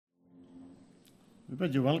We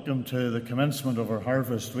bid you welcome to the commencement of our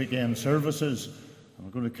Harvest Weekend services. And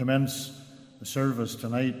we're going to commence the service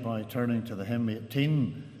tonight by turning to the hymn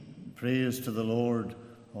 18, Praise to the Lord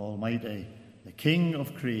Almighty, the King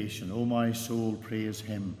of creation. O my soul, praise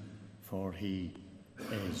him, for he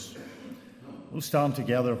is. We'll stand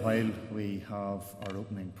together while we have our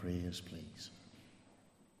opening praise, please.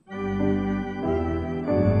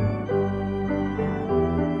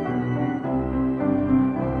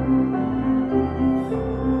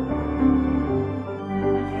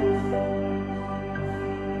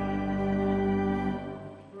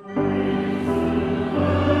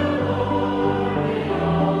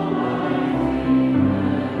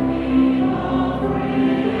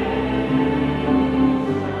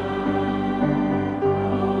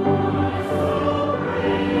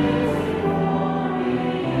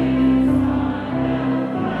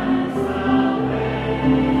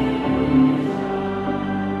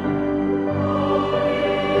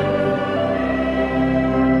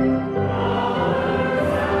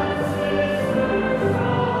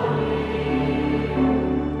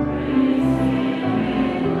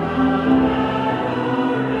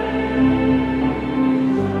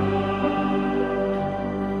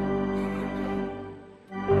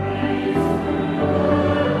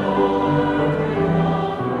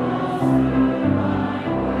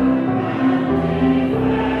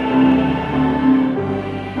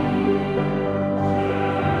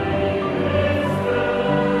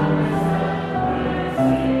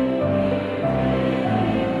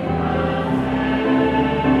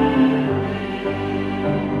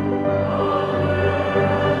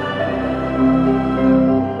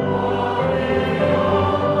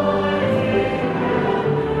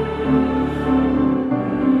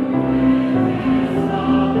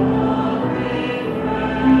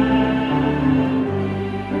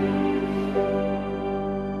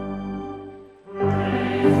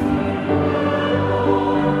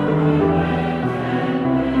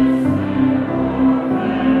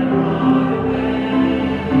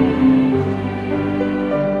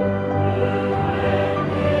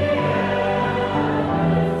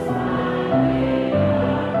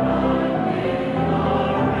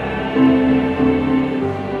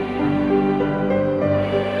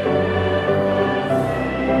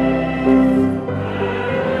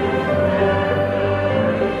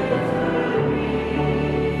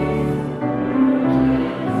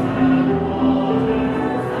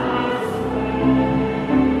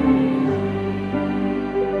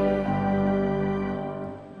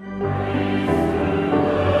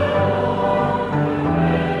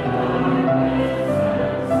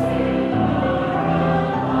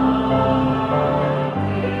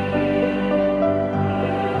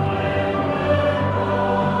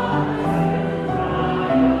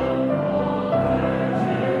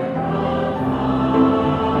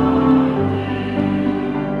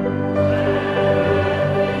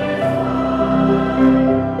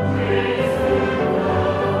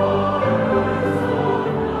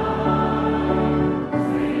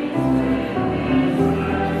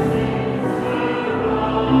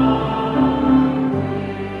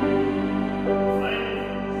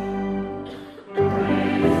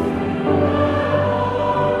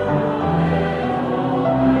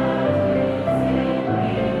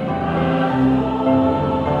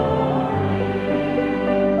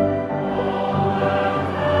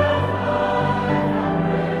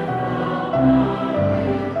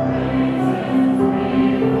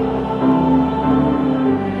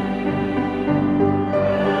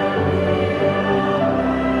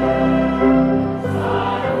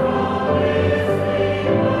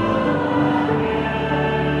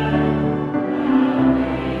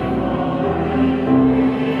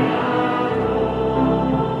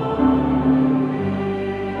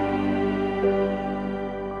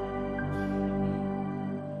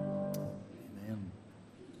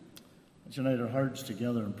 Unite our hearts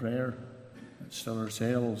together in prayer and still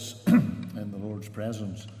ourselves in the Lord's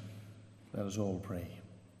presence. Let us all pray.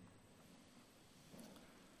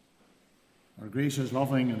 Our gracious,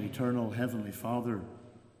 loving, and eternal Heavenly Father,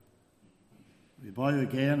 we bow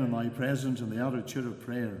again in thy presence in the attitude of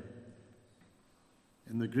prayer,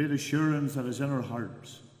 in the great assurance that is in our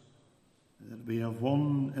hearts, that we have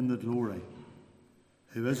one in the glory,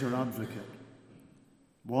 who is our advocate,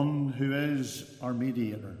 one who is our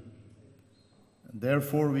mediator. And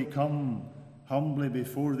therefore we come humbly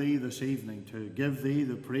before thee this evening to give thee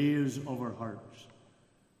the praise of our hearts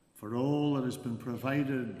for all that has been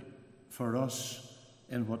provided for us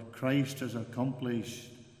in what Christ has accomplished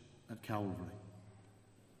at Calvary.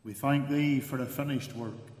 We thank thee for a finished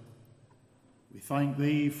work. We thank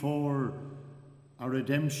thee for a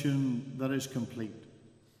redemption that is complete.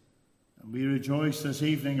 And we rejoice this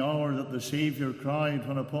evening hour that the Saviour cried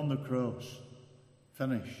when upon the cross,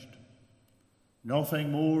 "Finished."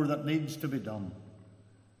 Nothing more that needs to be done.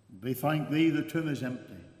 We thank thee the tomb is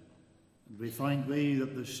empty. And we thank thee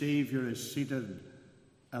that the Saviour is seated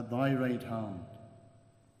at thy right hand.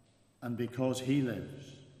 And because he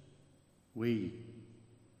lives, we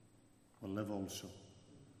will live also.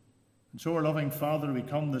 And so, our loving Father, we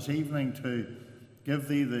come this evening to give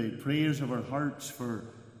thee the praise of our hearts for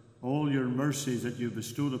all your mercies that you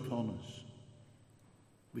bestowed upon us.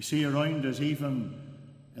 We see around us, even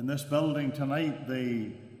in this building tonight,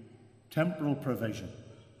 the temporal provision,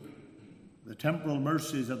 the temporal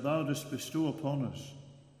mercies that thou dost bestow upon us.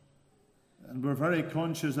 And we're very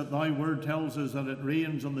conscious that thy word tells us that it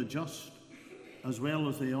rains on the just as well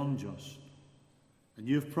as the unjust. And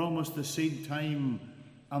you've promised the seed time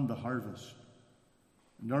and the harvest.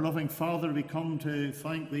 And our loving Father, we come to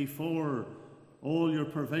thank thee for all your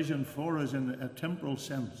provision for us in a temporal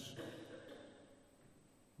sense.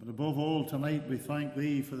 But above all, tonight we thank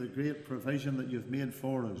thee for the great provision that you've made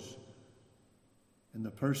for us in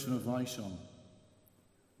the person of thy Son.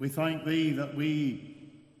 We thank thee that we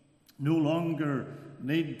no longer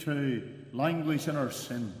need to languish in our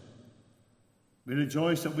sin. We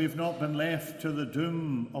rejoice that we've not been left to the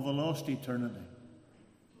doom of a lost eternity.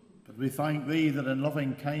 But we thank thee that in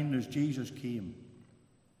loving kindness Jesus came.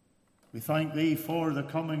 We thank thee for the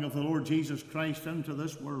coming of the Lord Jesus Christ into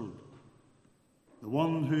this world, the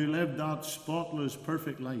one who lived that spotless,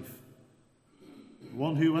 perfect life, the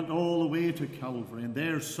one who went all the way to Calvary and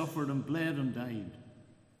there suffered and bled and died.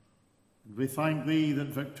 And we thank thee that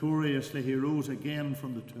victoriously he rose again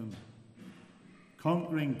from the tomb,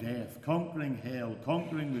 conquering death, conquering hell,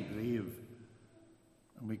 conquering the grave.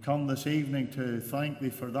 And we come this evening to thank thee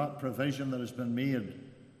for that provision that has been made.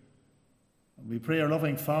 And we pray, our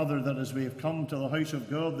loving Father, that as we have come to the house of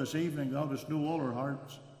God this evening, thou dost know all our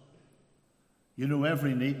hearts. You know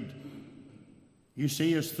every need. You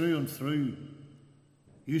see us through and through.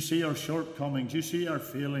 You see our shortcomings. You see our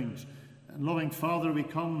failings. And loving Father, we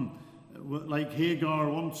come like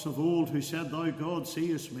Hagar once of old, who said, "Thou God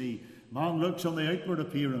seest me." Man looks on the outward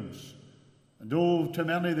appearance. And oh, to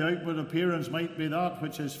many the outward appearance might be that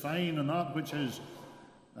which is fine and that which is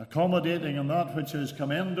accommodating and that which is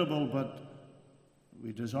commendable, but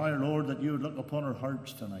we desire, Lord, that you would look upon our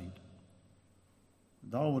hearts tonight.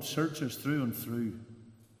 Thou would search us through and through.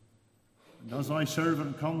 And as thy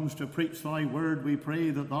servant comes to preach thy word, we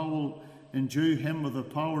pray that thou wilt endue him with the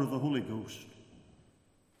power of the Holy Ghost.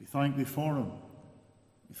 We thank thee for him.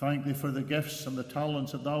 We thank thee for the gifts and the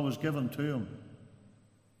talents that thou hast given to him.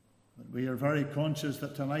 But we are very conscious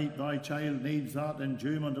that tonight thy child needs that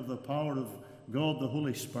enduement of the power of God the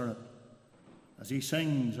Holy Spirit. As he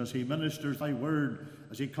sings, as he ministers thy word,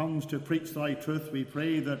 as he comes to preach thy truth, we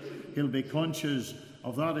pray that he'll be conscious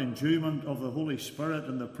of that enduement of the Holy Spirit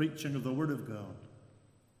and the preaching of the word of God.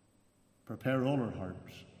 Prepare all our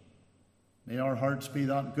hearts. May our hearts be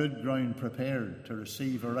that good ground prepared to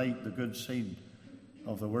receive aright the good seed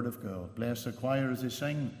of the word of God. Bless the choir as they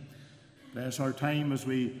sing. Bless our time as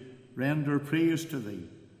we render praise to thee.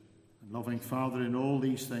 And loving Father, in all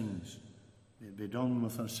these things, may it be done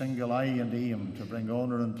with a single eye and aim to bring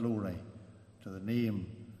honour and glory to the name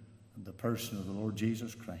and the person of the Lord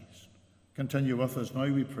Jesus Christ. Continue with us now,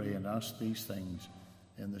 we pray, and ask these things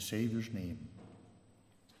in the Saviour's name.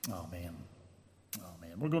 Amen.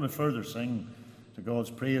 Amen. We're going to further sing to God's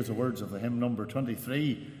praise the words of the hymn number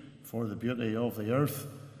 23, "For the beauty of the earth,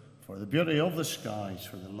 for the beauty of the skies,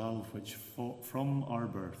 for the love which from our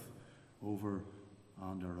birth over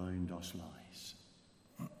and around us lies."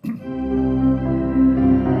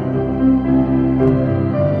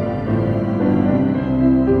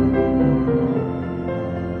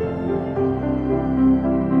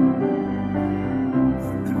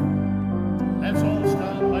 Let's all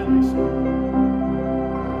stand while we sing.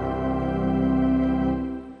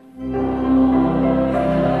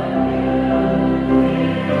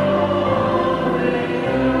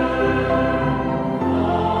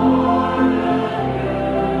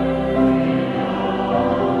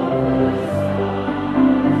 Oh,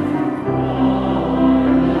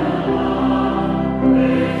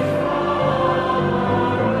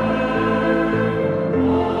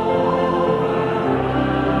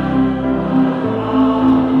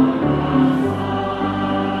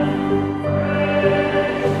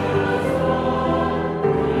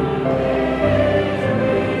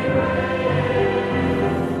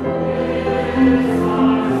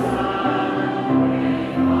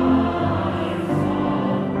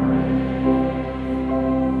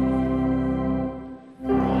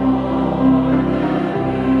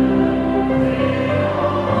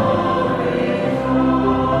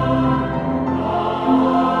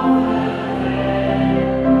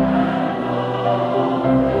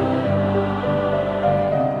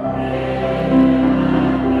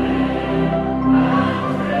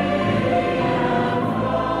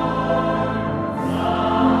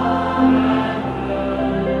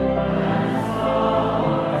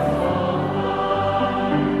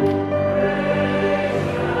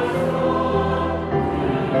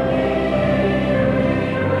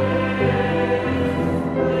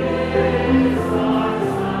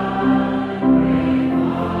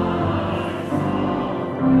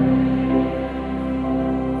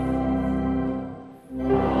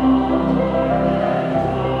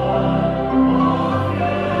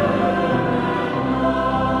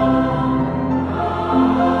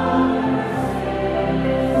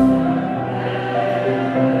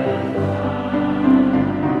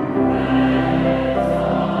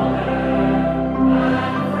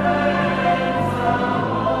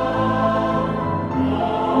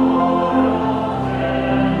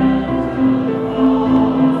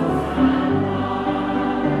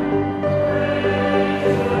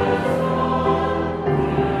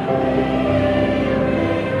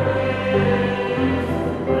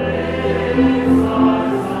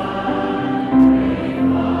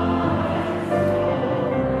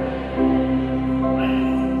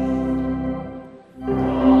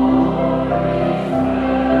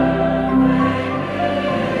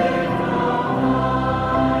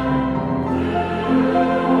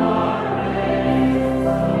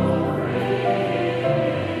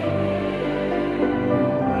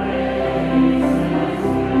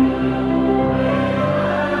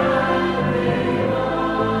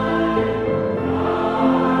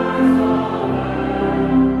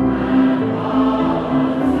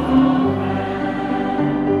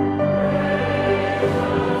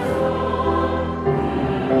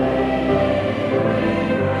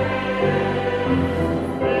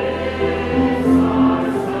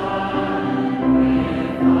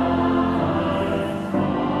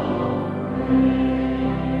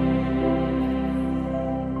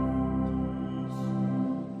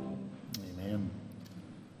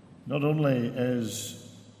 Not only is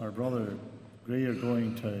our brother Greer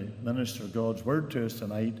going to minister God's word to us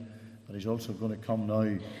tonight, but he's also going to come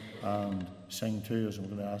now and sing to us. I'm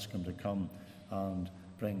going to ask him to come and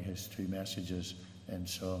bring his two messages in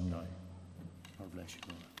song now. God bless you,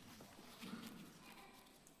 brother.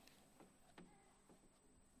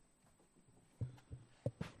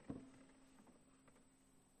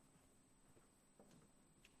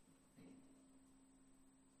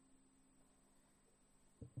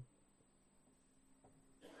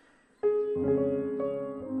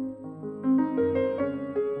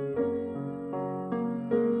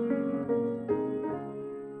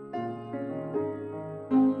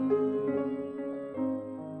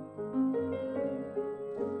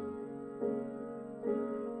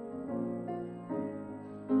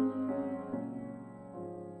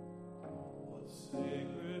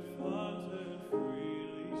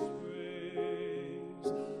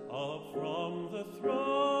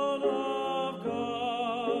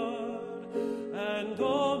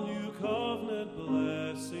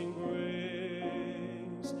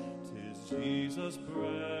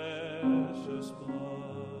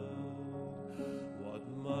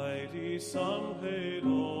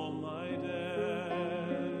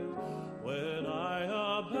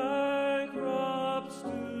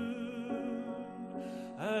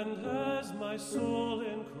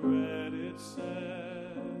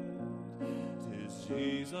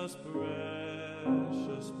 Jesus'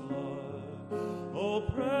 precious blood, oh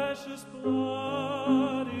precious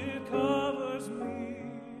blood, it covers me,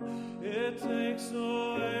 it takes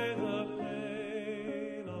away the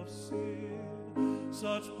pain of sin,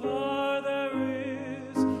 such power there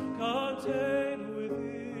is contained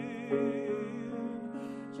within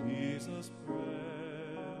Jesus'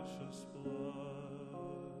 precious blood.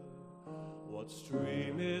 What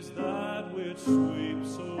stream is that which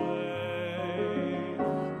sweeps away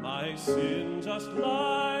my sin just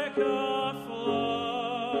like a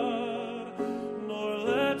flood, nor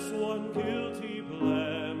lets one guilty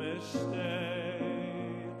blemish stay?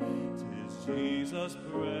 'Tis Jesus'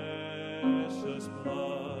 precious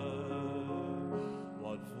blood.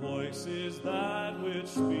 What voice is that which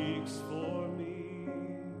speaks for me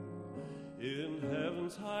in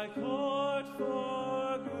heaven's high court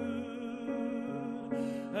for good,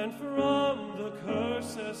 and from the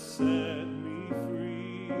curse has set me free?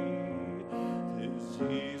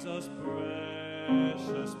 Jesus'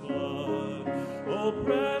 precious blood, oh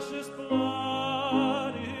precious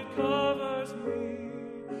blood, it covers me,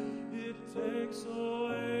 it takes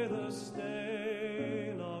away the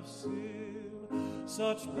stain of sin,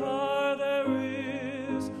 such power there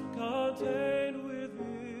is contained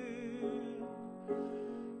within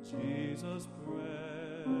Jesus'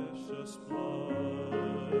 precious blood.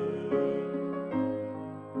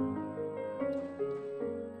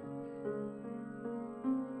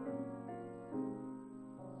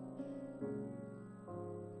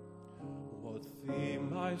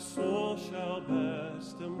 My soul shall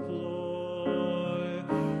best employ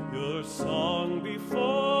your song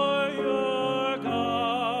before your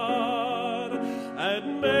God,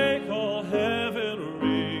 and make all heaven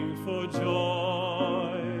ring for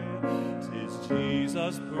joy. 'Tis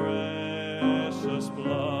Jesus' precious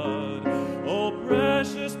blood, oh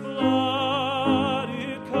precious blood,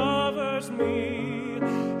 it covers me,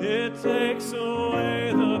 it takes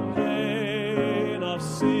away the pain of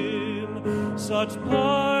sin, such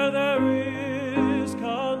power there is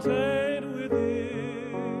contained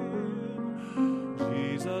within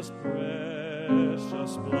Jesus'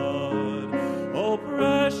 precious blood, oh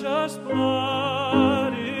precious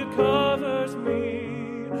blood, it covers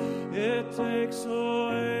me, it takes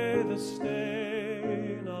away the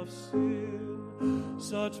stain of sin,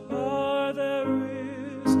 such power there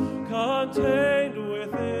is contained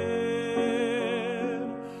within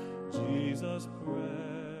Jesus'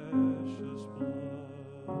 precious blood,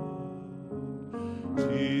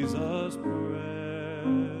 Jesus'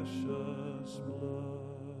 precious blood.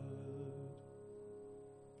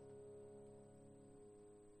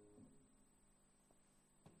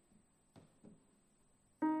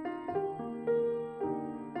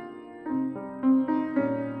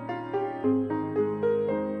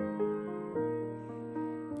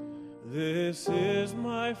 This is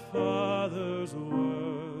my Father's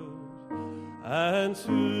word, and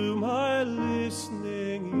to my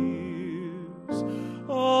listening ears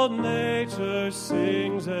all nature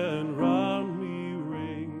sings, and round me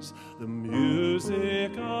rings the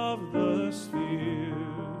music of the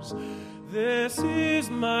spheres. This is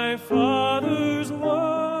my Father's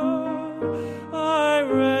word, I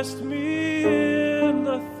rest me in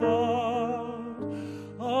the thought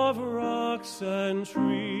of rock rocks and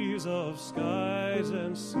trees, of skies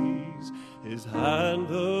and seas, his hand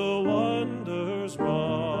the wonders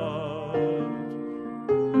wrought.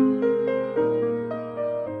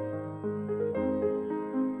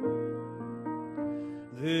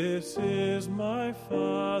 This is my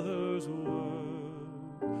Father's word.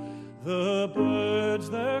 The birds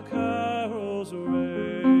their carols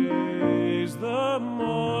raise, the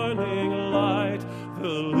morning light, the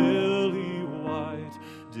lily white,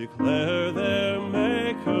 declare their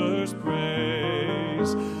Maker's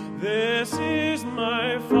praise. This is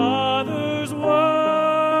my Father's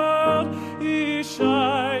world. He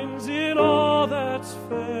shines in all that's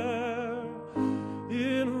fair.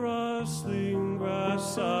 In rustling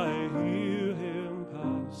grass I hear him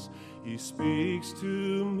pass. He speaks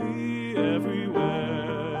to me everywhere.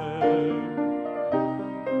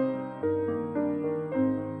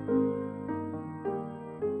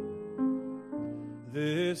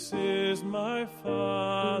 This is my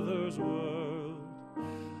Father's world.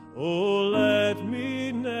 Oh, let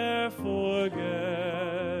me ne'er forget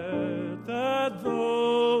that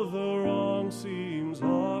though the wrong seems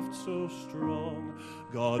oft so strong,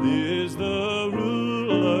 God is the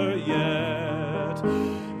ruler yet.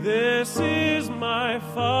 This is my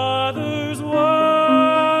Father's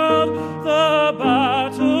world. The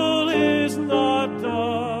battle is not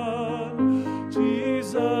done.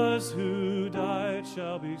 Jesus who died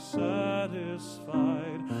shall be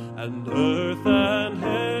satisfied, and earth and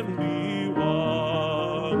heaven be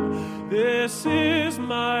one. This is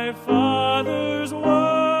my Father's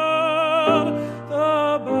world.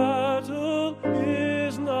 The battle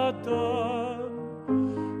is not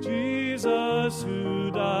done. Jesus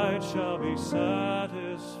who died shall be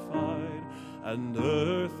satisfied, and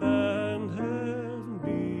earth and heaven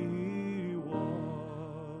be one.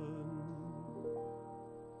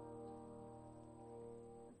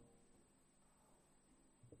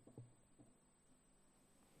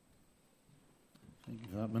 Thank you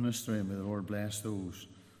for that ministry, and may the Lord bless those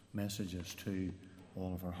messages to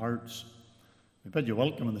all of our hearts. We bid you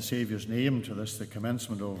welcome in the Saviour's name to this, the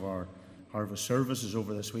commencement of our harvest services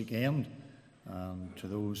over this weekend. And to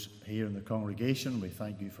those here in the congregation, we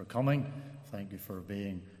thank you for coming. Thank you for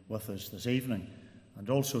being with us this evening. And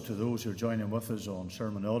also to those who are joining with us on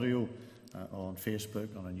sermon audio, on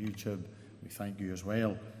Facebook, and on YouTube, we thank you as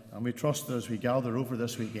well. And we trust that as we gather over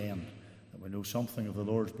this weekend, that we know something of the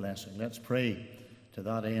Lord's blessing. Let's pray to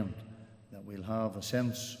that end, that we'll have a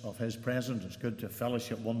sense of his presence. It's good to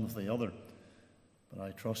fellowship one with the other, but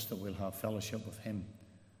I trust that we'll have fellowship with him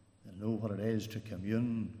and know what it is to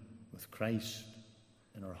commune with Christ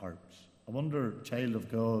in our hearts. I wonder, child of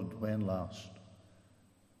God, when last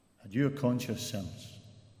had you a conscious sense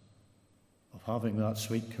of having that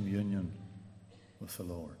sweet communion with the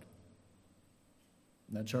Lord?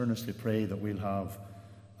 Let's earnestly pray that we'll have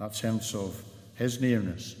that sense of his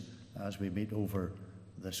nearness as we meet over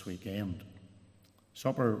this weekend.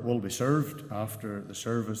 Supper will be served after the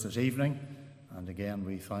service this evening, and again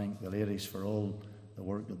we thank the ladies for all the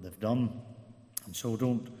work that they've done. And so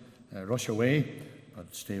don't rush away,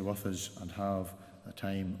 but stay with us and have a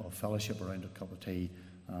time of fellowship around a cup of tea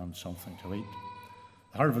and something to eat.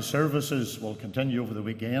 The harvest services will continue over the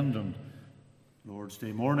weekend, and Lord's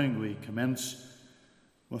Day morning we commence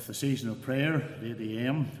with the season of prayer at 8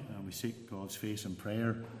 a.m. and we seek God's face in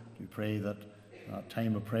prayer. We pray that that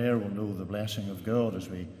time of prayer will know the blessing of God as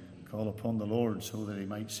we call upon the Lord, so that he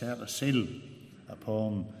might set a seal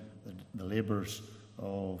upon the labours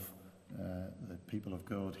of the people of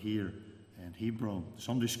God here in Hebron.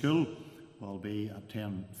 Sunday school will be at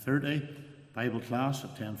 10:30, Bible class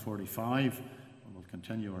at 10:45, and we'll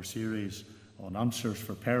continue our series on answers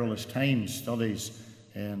for perilous times, studies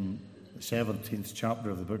in the 17th chapter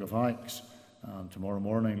of the book of Acts. And tomorrow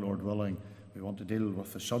morning, Lord willing, we want to deal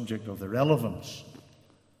with the subject of the relevance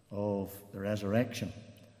of the resurrection.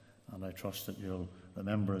 And I trust that you'll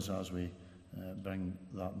remember us as we bring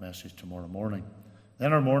that message tomorrow morning.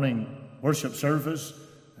 Then our morning worship service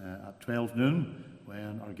at 12 noon,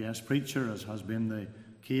 when our guest preacher, as has been the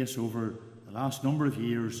case over the last number of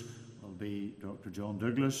years, will be Dr. John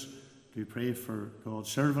Douglas. Do pray for God's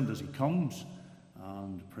servant as he comes,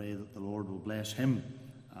 and pray that the Lord will bless him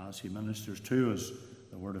as he ministers to us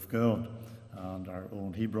the Word of God. And our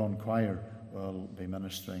own Hebron choir will be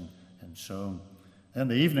ministering in song. Then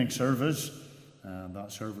the evening service, and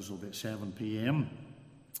that service will be at 7 p.m,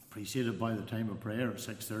 preceded by the time of prayer at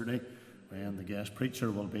 6:30, when the guest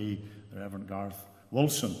preacher will be the Reverend Garth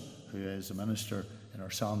Wilson, who is a minister in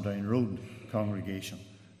our Sandown Road congregation.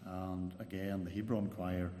 And again, the Hebron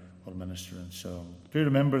choir will minister in song. Do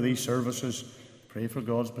remember these services. Pray for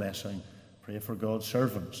God's blessing. Pray for God's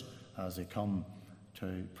servants. as they come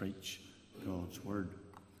to preach God's word.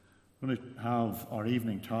 We're going to have our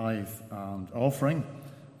evening tithe and offering,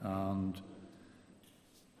 and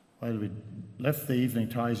while we lift the evening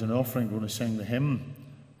tithes and offering, we're going to sing the hymn,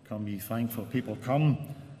 Come Ye Thankful People Come.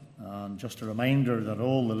 And just a reminder that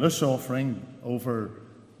all the loose offering over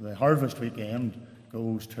the harvest weekend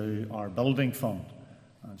goes to our building fund.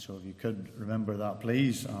 And so if you could remember that,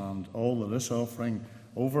 please. And all the loose offering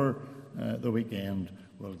over the weekend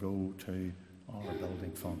will go to our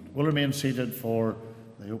building fund. We'll remain seated for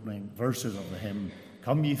the opening verses of the hymn,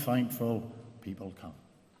 Come Ye Thankful People Come.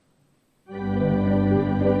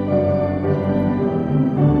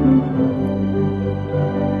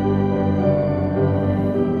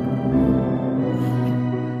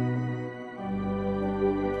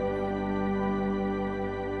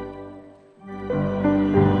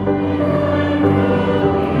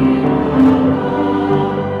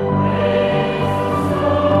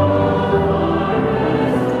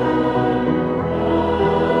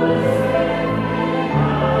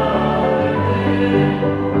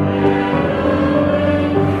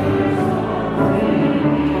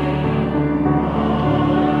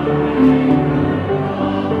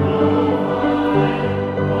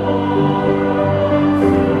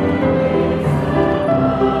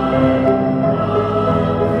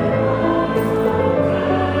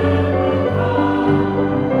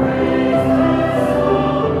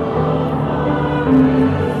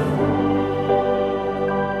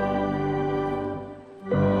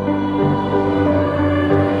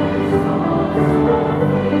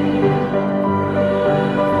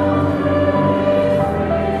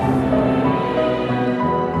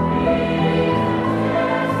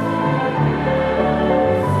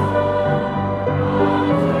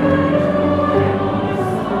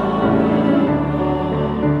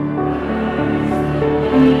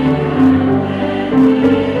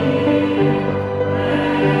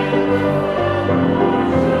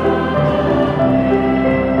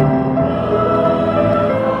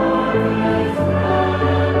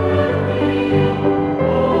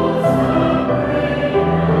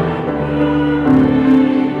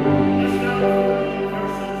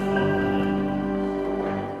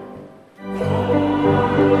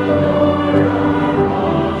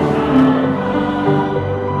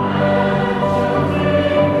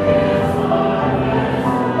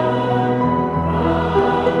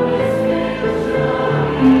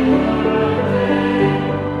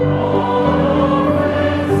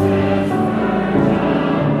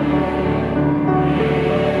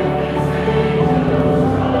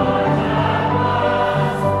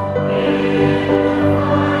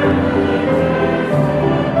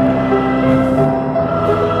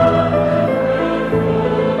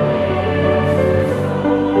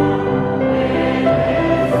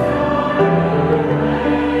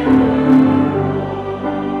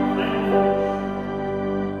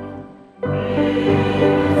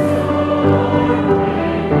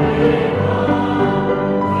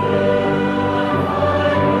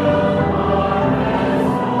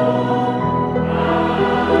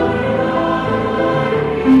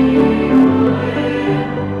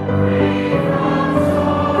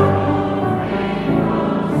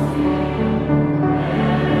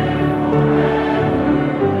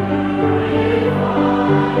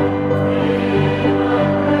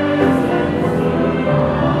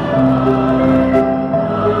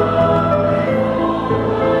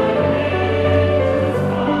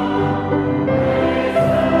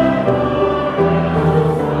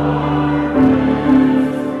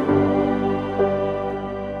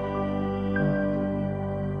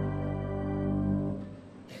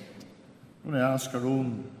 Ask our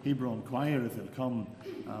own Hebron choir if they'll come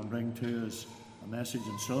and bring to us a message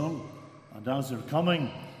and song. And as they're coming,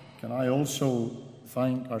 can I also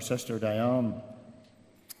thank our sister Diane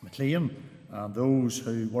McLean and those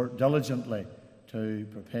who worked diligently to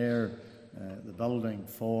prepare the building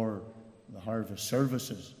for the harvest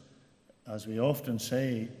services. As we often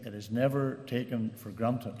say, it is never taken for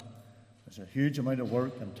granted. There's a huge amount of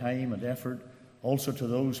work and time and effort, also to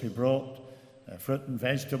those who brought fruit and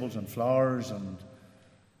vegetables and flowers and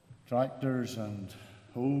tractors and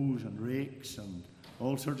hoes and rakes and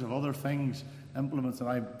all sorts of other things, implements that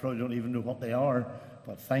I probably don't even know what they are,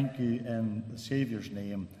 but thank you in the Saviour's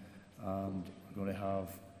name. And we're going to have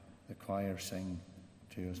the choir sing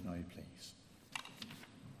to us now, please.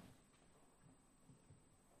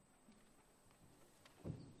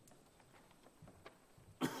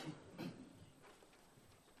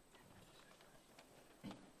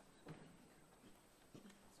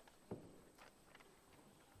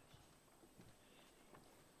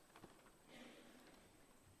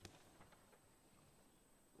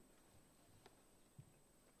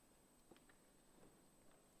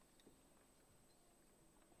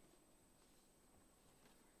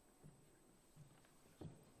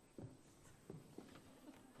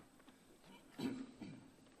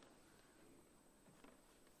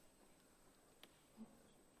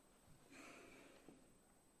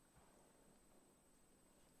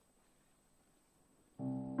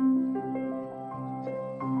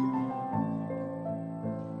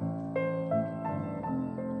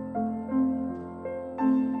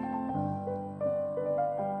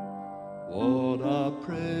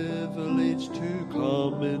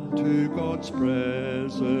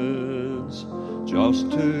 just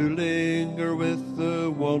to linger with the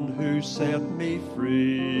one who set me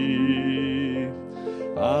free.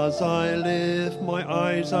 As I lift my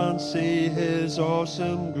eyes and see his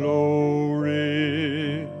awesome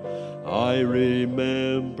glory, I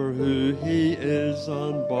remember who he is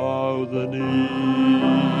and bow the knee.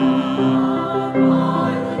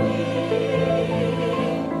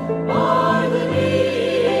 Bow the knee.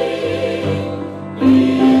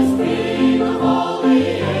 He is King of all the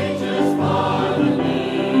ages, bow the knee.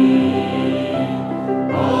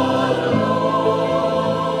 God alone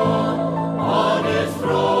on his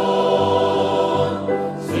throne,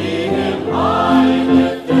 see him high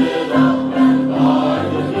lifted up and bow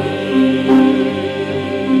the knee.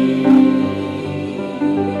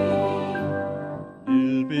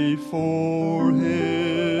 Kneel before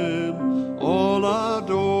him, all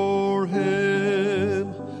adore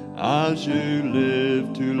him, as you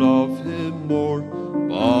live to love him more,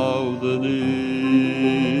 bow the knee.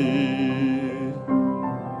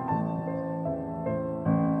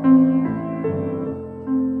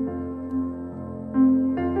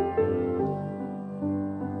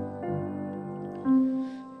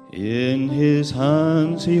 In his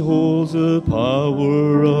hands he holds the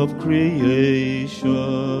power of creation.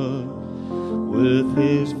 With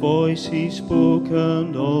his voice he spoke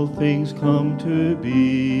and all things come to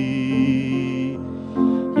be.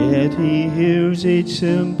 Yet he hears each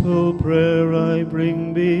simple prayer I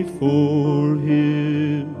bring before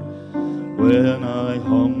him, when I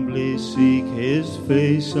humbly seek his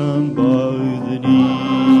face and bow the knee.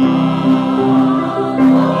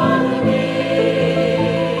 Bow the knee,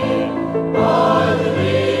 bow the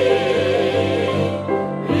knee.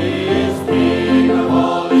 He is King of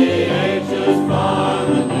all the ages, bow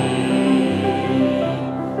the knee.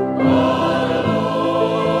 God alone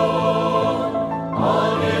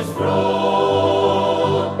on his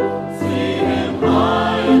throne, see him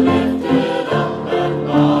high lifted up and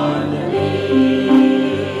bow the knee.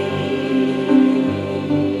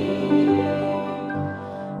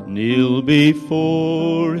 Kneel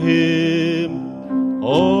before him,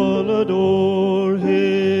 all adore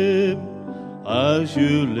him, as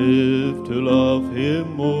you live to love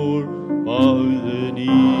him more, bow the knee.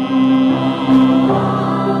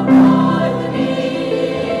 Bow the knee,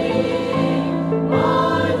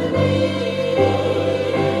 bow the knee.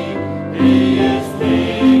 He is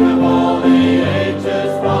King of all the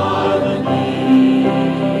ages, bow the knee.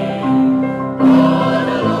 God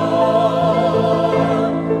alone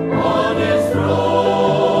on his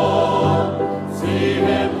throne, see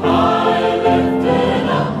him high lifted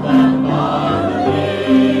up and bow the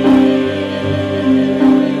knee.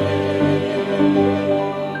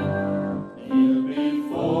 Kneel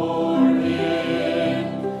before him,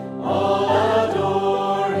 all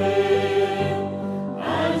adore him,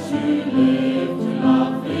 as you live to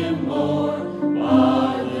love him more,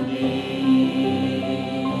 bow the knee,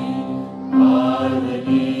 bow the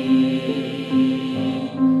knee,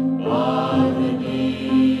 bow the knee,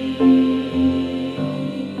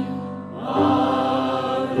 bow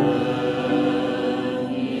the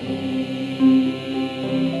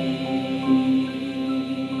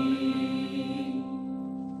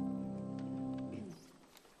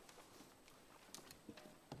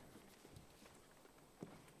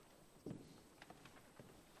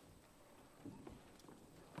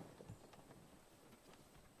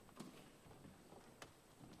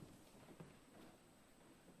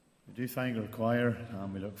We do thank our choir,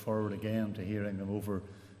 and we look forward again to hearing them over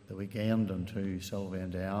the weekend, and to Sylvia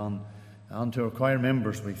and Diane. And to our choir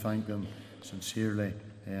members, we thank them sincerely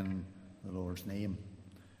in the Lord's name.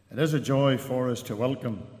 It is a joy for us to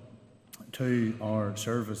welcome to our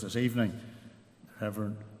service this evening the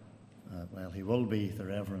Reverend, he will be the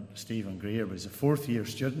Reverend Stephen Greer, but he's a fourth-year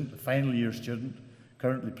student, a final-year student,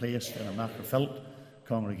 currently placed in a Macrofilt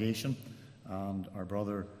congregation. And our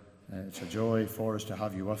brother, it's a joy for us to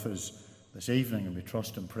have you with us this evening, and we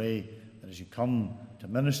trust and pray that as you come to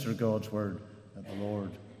minister God's word, that the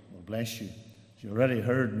Lord will bless you. As you already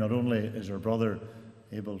heard, not only is our brother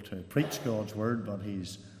able to preach God's word, but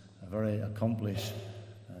he's a very accomplished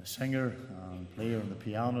singer and player on the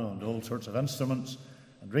piano and all sorts of instruments.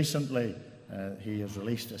 And recently he has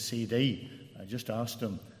released a CD. I just asked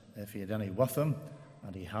him if he had any with him,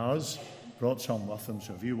 and he has brought some with him.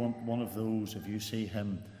 So if you want one of those, if you see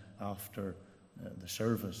him after the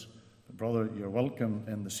service, but brother, you're welcome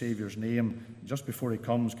in the Saviour's name. Just before he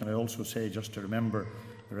comes, can I also say, just to remember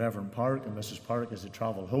the Reverend Park and Mrs. Park as they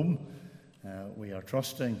travel home. We are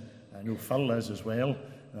trusting, I know Phil is as well,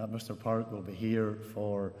 that Mr. Park will be here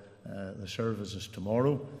for the services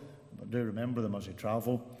tomorrow. But do remember them as they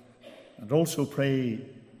travel. And also pray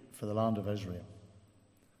for the land of Israel.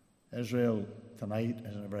 Israel tonight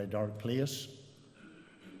is in a very dark place.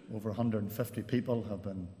 Over 150 people have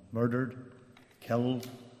been murdered, killed,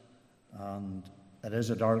 and it is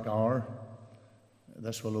a dark hour.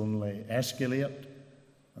 This will only escalate.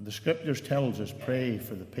 And the Scriptures tells us, pray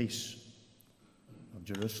for the peace of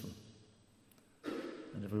Jerusalem.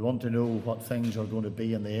 And if we want to know what things are going to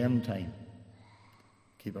be in the end time,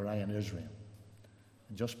 keep our eye on Israel.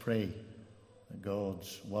 And just pray that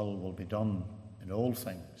God's will be done in all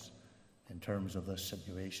things in terms of this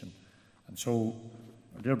situation. And so,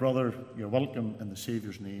 dear brother, you're welcome in the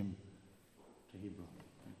Saviour's name to Hebron.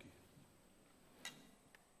 Thank you.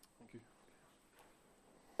 Thank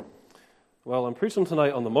you. Well, I'm preaching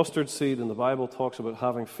tonight on the mustard seed, and the Bible talks about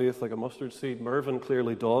having faith like a mustard seed. Mervyn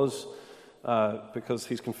clearly does, because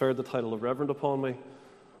he's conferred the title of Reverend upon me.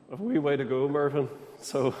 A wee way to go, Mervyn.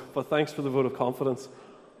 But thanks for the vote of confidence.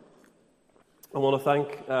 I want to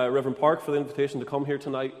thank Reverend Park for the invitation to come here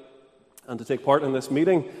tonight and to take part in this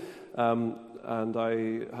meeting. And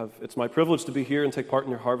it's my privilege to be here and take part in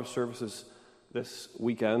your harvest services this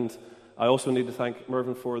weekend. I also need to thank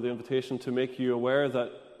Mervyn for the invitation to make you aware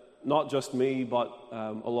that not just me, but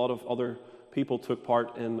a lot of other people took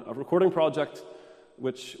part in a recording project,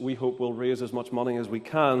 which we hope will raise as much money as we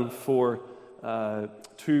can for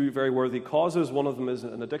two very worthy causes. One of them is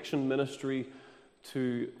an addiction ministry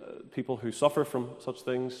to people who suffer from such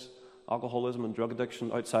things, alcoholism and drug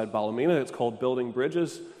addiction outside Ballymena. It's called Building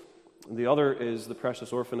Bridges. And the other is the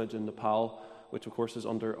Precious Orphanage in Nepal, which of course is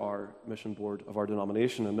under our mission board of our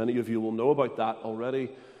denomination. And many of you will know about that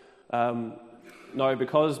already. Now,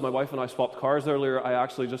 because my wife and I swapped cars earlier, I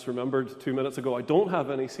actually just remembered 2 minutes ago I don't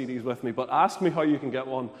have any CDs with me, but ask me how you can get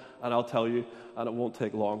one and I'll tell you, and it won't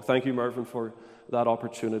take long. Thank you, Mervyn, for that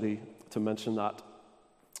opportunity to mention that.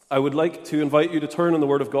 I would like to invite you to turn in the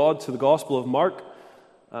Word of God to the Gospel of Mark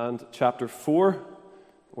and chapter 4,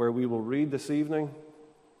 where we will read this evening.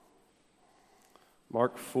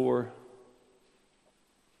 Mark 4.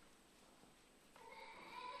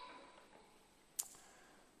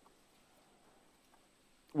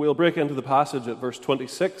 We'll break into the passage at verse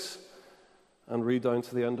 26 and read down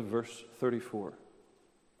to the end of verse 34.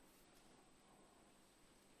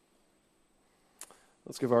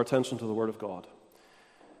 Let's give our attention to the Word of God.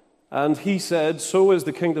 And he said, "So is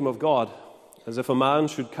the kingdom of God, as if a man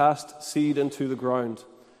should cast seed into the ground,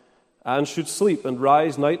 and should sleep and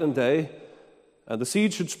rise night and day, and the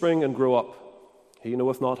seed should spring and grow up. He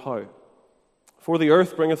knoweth not how. For the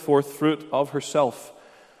earth bringeth forth fruit of herself,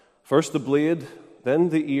 first the blade, then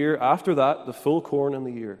the ear, after that the full corn in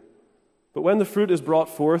the ear. But when the fruit is brought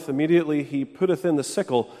forth, immediately he putteth in the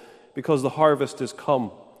sickle, because the harvest is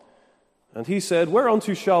come. And he said,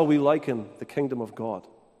 Whereunto shall we liken the kingdom of God?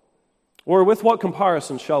 Or with what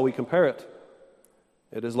comparison shall we compare it?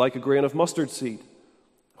 It is like a grain of mustard seed,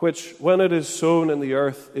 which, when it is sown in the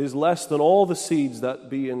earth, is less than all the seeds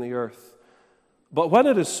that be in the earth. But when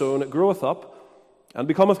it is sown, it groweth up, and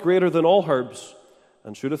becometh greater than all herbs,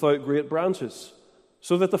 and shooteth out great branches,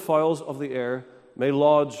 so that the fowls of the air may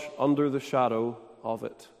lodge under the shadow of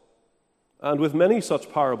it. And with many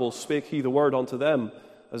such parables spake he the word unto them,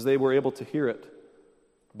 as they were able to hear it.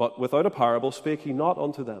 But without a parable spake he not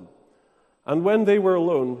unto them. And when they were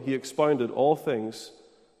alone, he expounded all things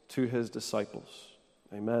to his disciples."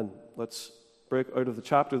 Amen. Let's break out of the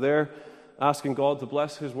chapter there, asking God to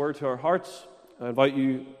bless his word to our hearts. I invite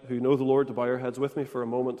you who know the Lord to bow your heads with me for a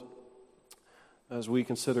moment as we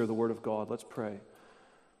consider the word of God. Let's pray.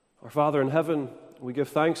 Our Father in heaven, we give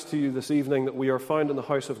thanks to you this evening that we are found in the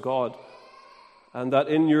house of God, and that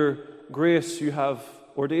in your grace you have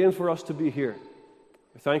ordained for us to be here.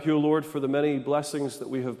 We thank you, O Lord, for the many blessings that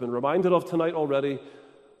we have been reminded of tonight already.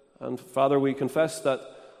 And Father, we confess that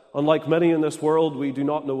unlike many in this world, we do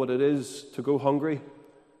not know what it is to go hungry.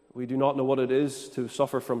 We do not know what it is to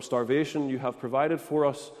suffer from starvation. You have provided for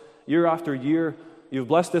us year after year. You've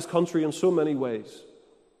blessed this country in so many ways.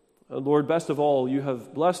 And Lord, best of all, you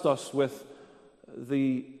have blessed us with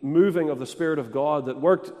the moving of the Spirit of God that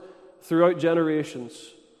worked throughout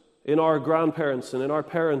generations in our grandparents and in our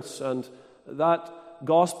parents, and that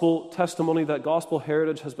gospel testimony, that gospel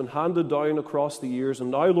heritage has been handed down across the years.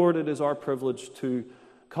 And now, Lord, it is our privilege to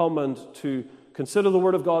come and to consider the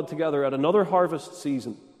Word of God together at another harvest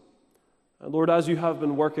season. And Lord, as you have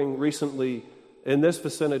been working recently in this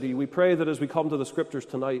vicinity, we pray that as we come to the Scriptures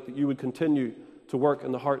tonight, that you would continue to work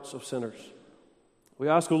in the hearts of sinners. We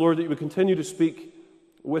ask, O Lord, that you would continue to speak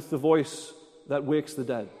with the voice that wakes the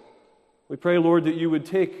dead. We pray, Lord, that you would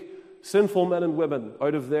take sinful men and women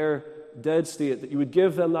out of their dead state, that you would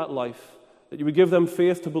give them that life, that you would give them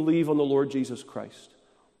faith to believe on the Lord Jesus Christ.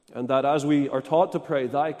 And that as we are taught to pray,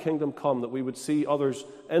 thy kingdom come, that we would see others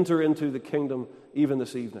enter into the kingdom even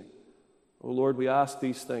this evening. O Lord, we ask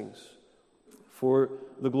these things for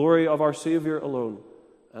the glory of our Savior alone,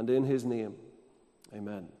 and in his name.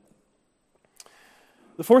 Amen.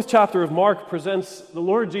 The 4th chapter of Mark presents the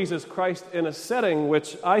Lord Jesus Christ in a setting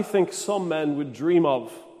which I think some men would dream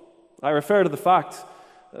of. I refer to the fact,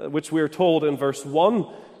 which we are told in verse 1,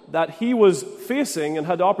 that he was facing and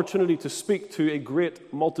had the opportunity to speak to a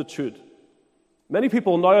great multitude. Many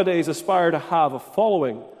people nowadays aspire to have a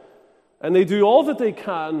following, and they do all that they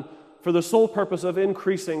can for the sole purpose of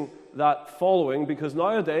increasing that following, because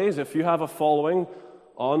nowadays, if you have a following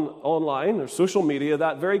online or social media,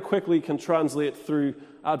 that very quickly can translate through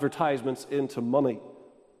advertisements into money.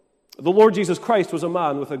 The Lord Jesus Christ was a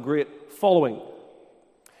man with a great following.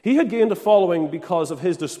 He had gained a following because of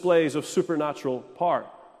his displays of supernatural power,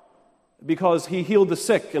 because he healed the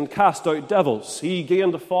sick and cast out devils. He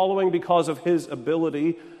gained a following because of his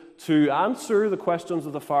ability to answer the questions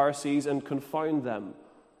of the Pharisees and confound them,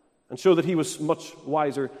 and show that he was much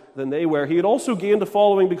wiser than they were. He had also gained a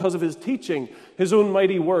following because of his teaching, his own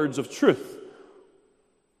mighty words of truth.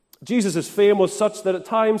 Jesus' fame was such that at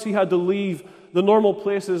times he had to leave the normal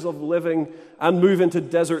places of living and move into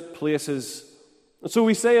desert places. And so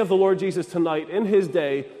we say of the Lord Jesus tonight, in his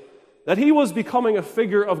day, that he was becoming a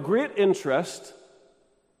figure of great interest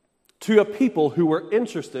to a people who were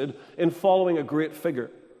interested in following a great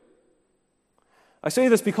figure. I say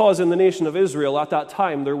this because in the nation of Israel at that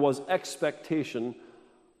time there was expectation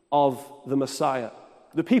of the Messiah.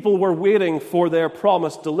 The people were waiting for their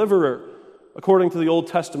promised deliverer, according to the Old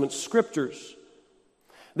Testament scriptures.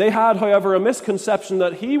 They had, however, a misconception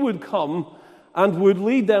that he would come and would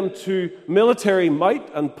lead them to military might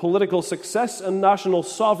and political success and national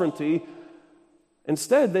sovereignty.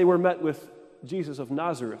 Instead, they were met with Jesus of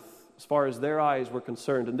Nazareth, as far as their eyes were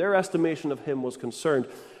concerned, and their estimation of him was concerned,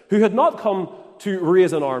 who had not come to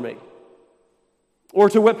raise an army or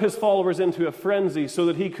to whip his followers into a frenzy so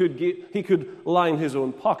that he could line his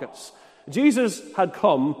own pockets. Jesus had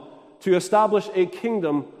come to establish a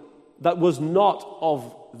kingdom that was not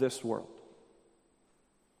of this world.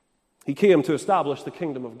 He came to establish the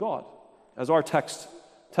kingdom of God, as our text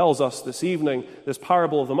tells us this evening, this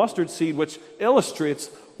parable of the mustard seed, which illustrates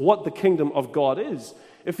what the kingdom of God is.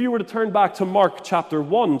 If you were to turn back to Mark chapter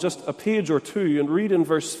 1, just a page or two, and read in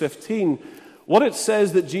verse 15, what it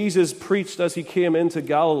says that Jesus preached as he came into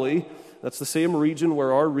Galilee, that's the same region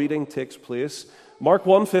where our reading takes place. Mark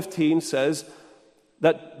 1:15 says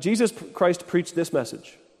that Jesus Christ preached this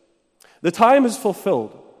message: "The time is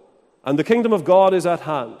fulfilled, and the kingdom of God is at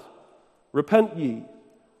hand. Repent ye,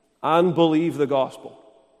 and believe the gospel."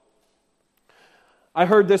 I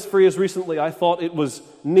heard this phrase recently. I thought it was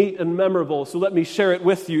neat and memorable, so let me share it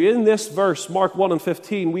with you. In this verse, Mark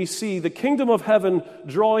 1:15, we see the kingdom of heaven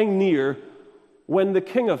drawing near when the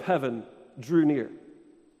King of heaven drew near.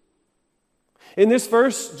 In this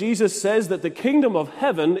verse, Jesus says that the kingdom of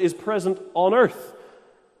heaven is present on earth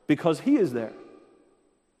because he is there.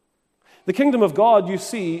 The kingdom of God, you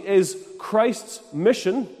see, is Christ's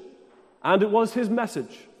mission, and it was his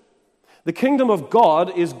message. The kingdom of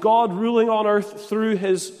God is God ruling on earth through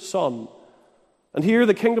his Son. And here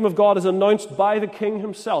the kingdom of God is announced by the King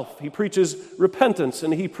himself. He preaches repentance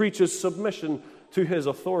and he preaches submission to his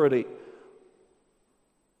authority.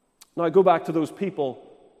 Now I go back to those people,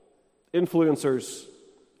 influencers,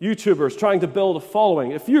 YouTubers, trying to build a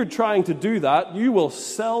following. If you're trying to do that, you will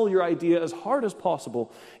sell your idea as hard as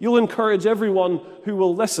possible. You'll encourage everyone who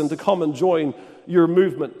will listen to come and join your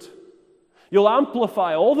movement. You'll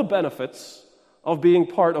amplify all the benefits of being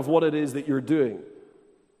part of what it is that you're doing.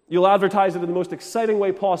 You'll advertise it in the most exciting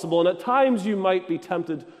way possible, and at times you might be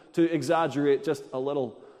tempted to exaggerate just a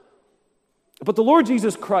little. But the Lord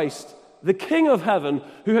Jesus Christ, the King of heaven,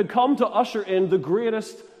 who had come to usher in the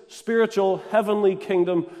greatest spiritual heavenly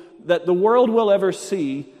kingdom that the world will ever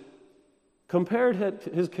see, compared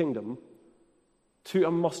his kingdom to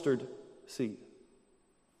a mustard seed.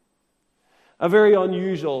 A very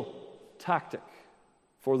unusual tactic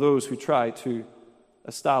for those who try to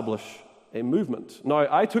establish a movement. Now,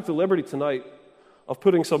 I took the liberty tonight of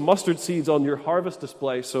putting some mustard seeds on your harvest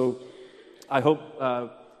display, so I hope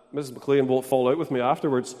Mrs. McLean won't fall out with me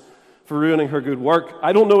afterwards for ruining her good work.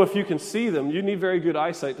 I don't know if you can see them. You need very good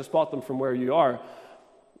eyesight to spot them from where you are.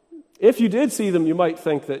 If you did see them, you might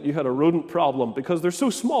think that you had a rodent problem because they're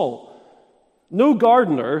so small. No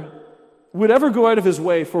gardener would ever go out of his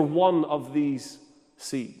way for one of these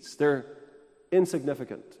seeds. They're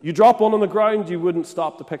insignificant. You drop one on the ground, you wouldn't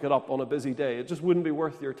stop to pick it up on a busy day. It just wouldn't be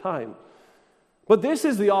worth your time. But this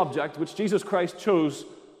is the object which Jesus Christ chose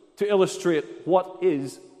to illustrate what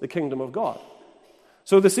is the kingdom of God.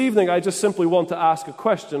 So this evening, I just simply want to ask a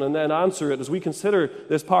question and then answer it as we consider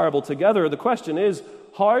this parable together. The question is,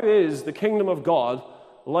 how is the kingdom of God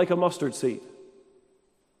like a mustard seed?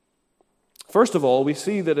 First of all, we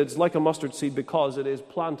see that it's like a mustard seed because it is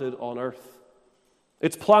planted on earth.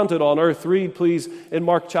 It's planted on earth. Read, please, in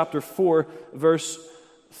Mark chapter 4, verse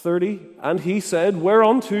 30. And he said,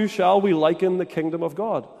 "Whereunto shall we liken the kingdom of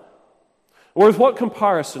God? Or with what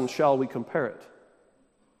comparison shall we compare it?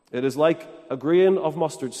 It is like a grain of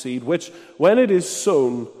mustard seed, which, when it is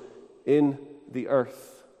sown in the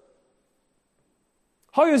earth."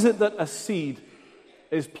 How is it that a seed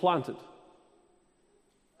is planted?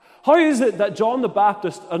 How is it that John the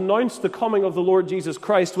Baptist announced the coming of the Lord Jesus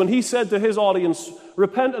Christ when he said to his audience,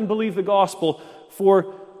 "Repent and believe the gospel,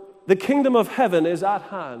 for the kingdom of heaven is at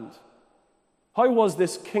hand"? How was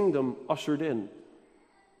this kingdom ushered in?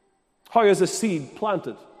 How is a seed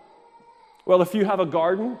planted? Well, if you have a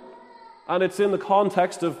garden, and it's in the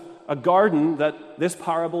context of a garden that this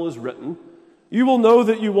parable is written, you will know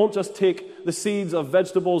that you won't just take the seeds of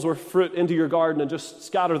vegetables or fruit into your garden and just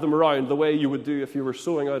scatter them around the way you would do if you were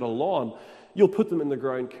sowing out a lawn. You'll put them in the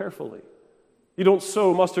ground carefully. You don't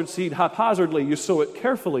sow mustard seed haphazardly, you sow it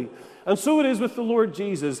carefully. And so it is with the Lord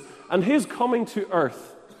Jesus and his coming to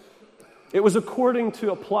earth. It was according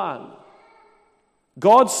to a plan.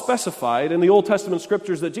 God specified in the Old Testament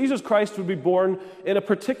scriptures that Jesus Christ would be born in a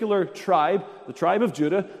particular tribe, the tribe of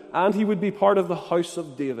Judah, and he would be part of the house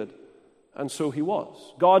of David. And so he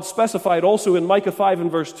was. God specified also in Micah 5 and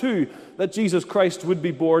verse 2 that Jesus Christ would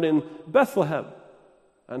be born in Bethlehem.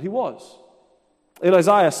 And he was. In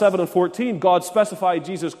Isaiah 7 and 14, God specified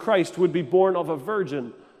Jesus Christ would be born of a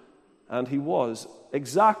virgin. And he was,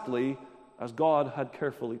 exactly as God had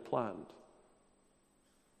carefully planned.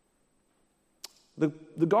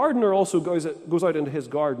 The gardener also goes out into his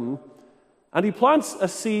garden, and he plants a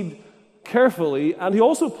seed carefully, and he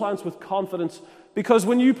also plants with confidence, because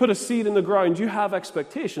when you put a seed in the ground, you have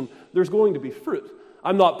expectation. There's going to be fruit.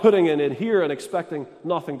 I'm not putting it in here and expecting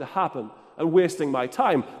nothing to happen and wasting my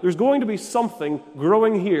time. There's going to be something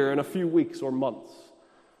growing here in a few weeks or months.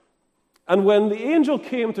 And when the angel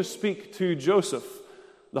came to speak to Joseph,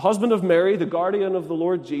 the husband of Mary, the guardian of the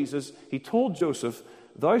Lord Jesus, he told Joseph,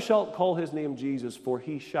 "Thou shalt call his name Jesus, for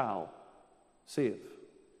he shall save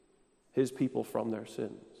his people from their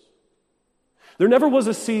sins." There never was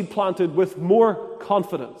a seed planted with more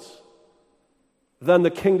confidence than the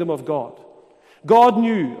kingdom of God. God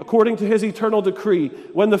knew, according to his eternal decree,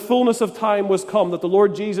 when the fullness of time was come, that the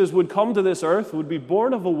Lord Jesus would come to this earth, would be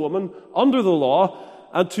born of a woman under the law,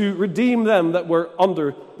 and to redeem them that were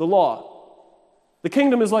under the law. The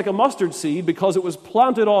kingdom is like a mustard seed because it was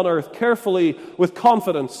planted on earth carefully with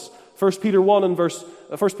confidence. 1 Peter 1 and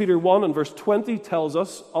verse 20 tells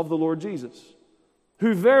us of the Lord Jesus,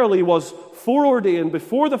 who verily was foreordained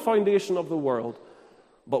before the foundation of the world,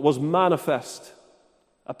 but was manifest,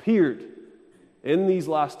 appeared in these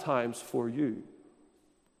last times for you.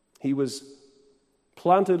 He was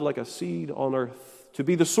planted like a seed on earth to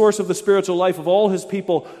be the source of the spiritual life of all his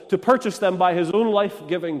people, to purchase them by his own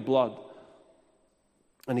life-giving blood.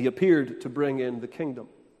 And he appeared to bring in the kingdom.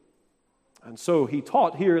 And so he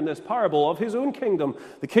taught here in this parable of his own kingdom.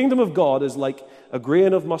 The kingdom of God is like a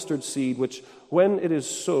grain of mustard seed, which, when it is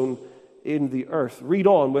sown in the earth, read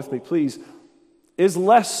on with me, please, is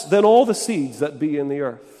less than all the seeds that be in the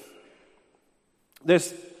earth.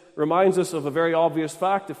 This reminds us of a very obvious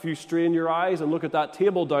fact, if you strain your eyes and look at that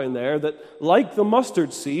table down there, that like the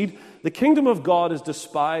mustard seed, the kingdom of God is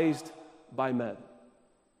despised by men.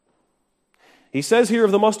 He says here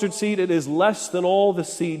of the mustard seed, it is less than all the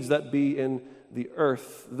seeds that be in the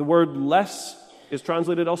earth. The word less is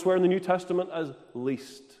translated elsewhere in the New Testament as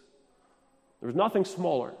least. There's nothing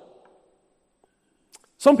smaller.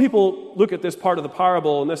 Some people look at this part of the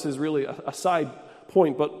parable, and this is really a side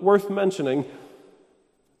point, but worth mentioning.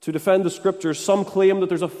 To defend the Scriptures, some claim that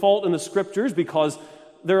there's a fault in the Scriptures because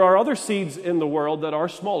there are other seeds in the world that are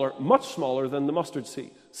smaller, much smaller than the mustard seed.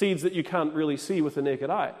 Seeds that you can't really see with the naked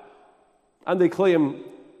eye. And they claim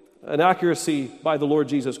an accuracy by the Lord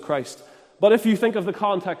Jesus Christ. But if you think of the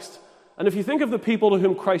context, and if you think of the people to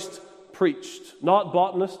whom Christ preached, not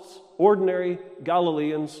botanists, ordinary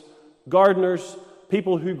Galileans, gardeners,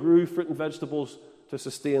 people who grew fruit and vegetables to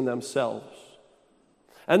sustain themselves.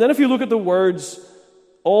 And then if you look at the words,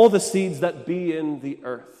 all the seeds that be in the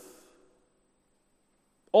earth,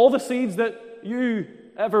 all the seeds that you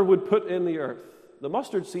ever would put in the earth, the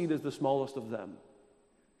mustard seed is the smallest of them.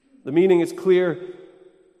 The meaning is clear.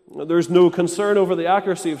 There's no concern over the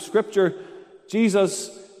accuracy of Scripture.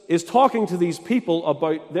 Jesus is talking to these people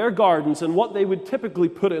about their gardens and what they would typically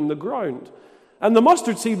put in the ground. And the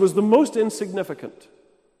mustard seed was the most insignificant.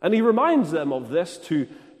 And he reminds them of this to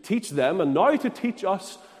teach them, and now to teach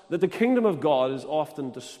us, that the kingdom of God is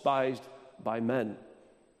often despised by men.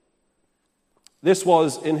 This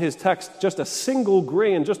was, in his text, just a single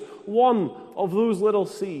grain, just one of those little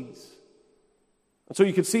seeds. And so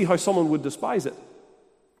you could see how someone would despise it.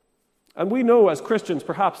 And we know as Christians,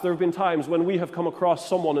 perhaps there have been times when we have come across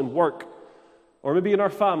someone in work, or maybe in our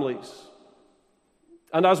families,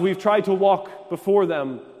 and as we've tried to walk before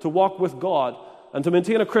them, to walk with God, and to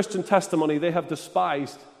maintain a Christian testimony, they have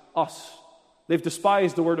despised us. They've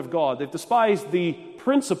despised the Word of God. They've despised the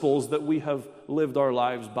principles that we have lived our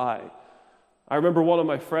lives by. I remember one of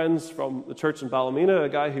my friends from the church in Ballymena, a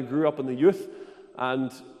guy who grew up in the youth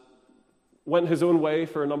and went his own way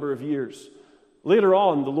for a number of years. Later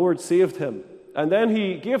on, the Lord saved him. And then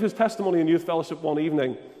he gave his testimony in youth fellowship one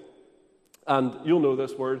evening. And you'll know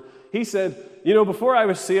this word. He said, before I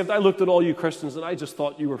was saved, I looked at all you Christians and I just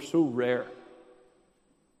thought you were so rare.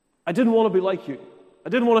 I didn't want to be like you. I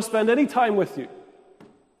didn't want to spend any time with you.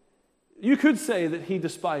 You could say that he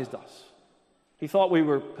despised us. He thought we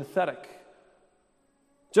were pathetic.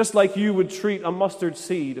 Just like you would treat a mustard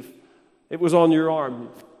seed if it was on your arm,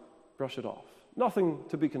 you'd brush it off. Nothing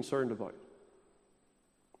to be concerned about.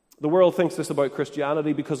 The world thinks this about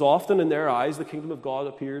Christianity because often in their eyes the kingdom of God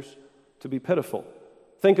appears to be pitiful.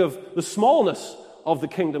 Think of the smallness of the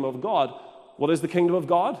kingdom of God. What is the kingdom of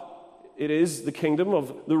God? It is the kingdom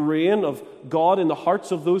of the reign of God in the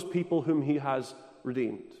hearts of those people whom he has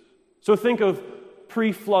redeemed. So think of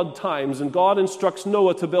pre-flood times, and God instructs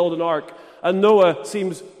Noah to build an ark, and Noah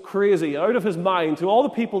seems crazy, out of his mind, to all the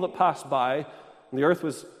people that passed by. And the earth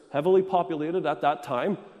was heavily populated at that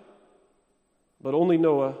time, but only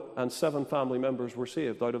Noah and 7 family members were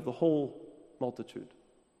saved out of the whole multitude.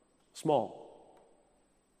 Small.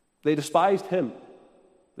 They despised him.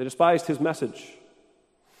 They despised his message.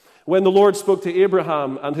 When the Lord spoke to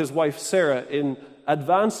Abraham and his wife Sarah in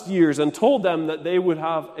advanced years and told them that they would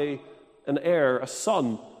have an heir, a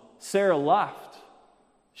son, Sarah laughed.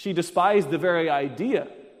 She despised the very idea.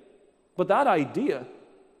 But that idea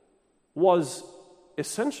was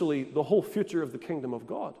essentially the whole future of the kingdom of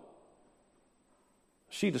God.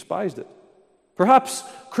 She despised it. Perhaps,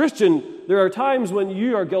 Christian, there are times when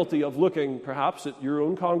you are guilty of looking perhaps at your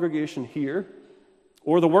own congregation here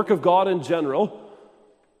or the work of God in general,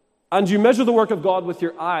 and you measure the work of God with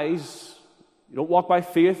your eyes. You don't walk by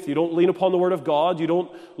faith. You don't lean upon the Word of God. You don't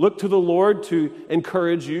look to the Lord to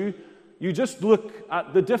encourage you. You just look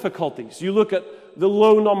at the difficulties. You look at the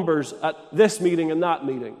low numbers at this meeting and that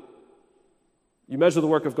meeting. You measure the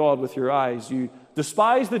work of God with your eyes. You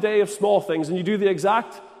despise the day of small things, and you do the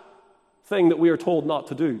exact thing that we are told not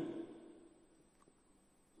to do.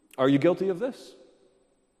 Are you guilty of this?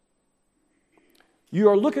 You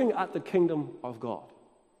are looking at the kingdom of God.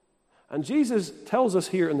 And Jesus tells us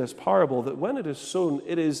here in this parable that when it is sown,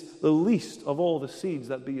 it is the least of all the seeds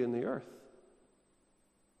that be in the earth.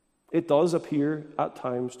 It does appear at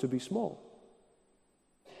times to be small.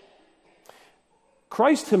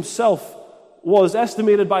 Christ himself was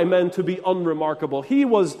estimated by men to be unremarkable. He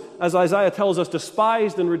was, as Isaiah tells us,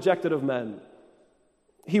 despised and rejected of men.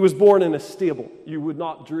 He was born in a stable. You would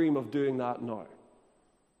not dream of doing that now.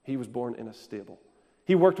 He was born in a stable.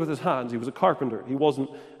 He worked with his hands. He was a carpenter. He wasn't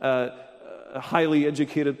a highly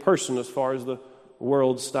educated person as far as the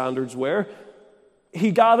world's standards were.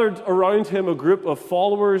 He gathered around him a group of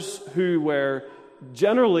followers who were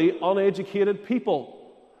generally uneducated people.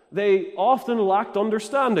 They often lacked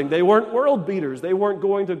understanding. They weren't world beaters. They weren't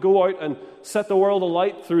going to go out and set the world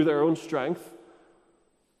alight through their own strength.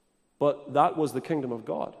 But that was the kingdom of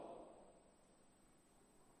God.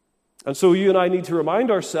 And so you and I need to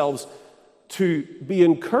remind ourselves to be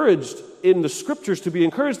encouraged in the Scriptures, to be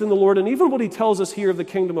encouraged in the Lord, and even what he tells us here of the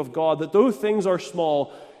kingdom of God, that though things are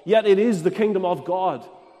small, yet it is the kingdom of God.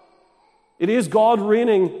 It is God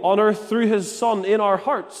reigning on earth through his Son in our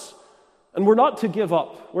hearts. And we're not to give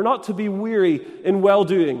up. We're not to be weary in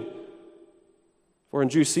well-doing. For in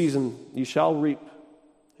due season ye shall reap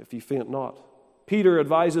if ye faint not. Peter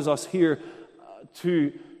advises us here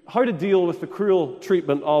how to deal with the cruel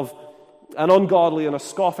treatment of an ungodly and a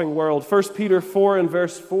scoffing world. 1 Peter 4 and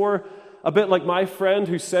verse 4, a bit like my friend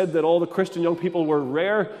who said that all the Christian young people were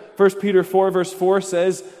rare. 1 Peter 4 verse 4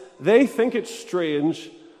 says, "They think it strange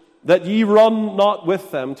that ye run not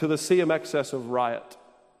with them to the same excess of riot."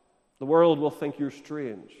 The world will think you're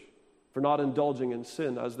strange for not indulging in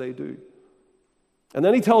sin as they do. And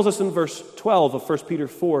then he tells us in verse 12 of 1 Peter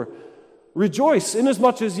 4, "Rejoice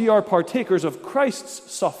inasmuch as ye are partakers of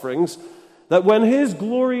Christ's sufferings, that when his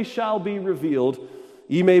glory shall be revealed,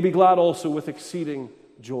 ye may be glad also with exceeding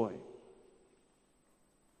joy.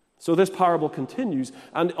 So this parable continues,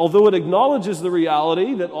 and although it acknowledges the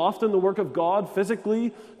reality that often the work of God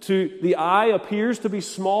physically to the eye appears to be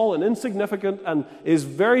small and insignificant and is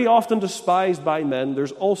very often despised by men,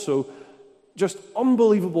 there's also just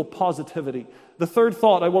unbelievable positivity. The third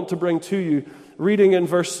thought I want to bring to you, reading in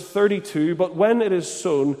verse 32, "But when it is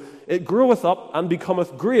sown, it groweth up and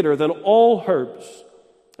becometh greater than all herbs,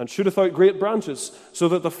 and shooteth out great branches, so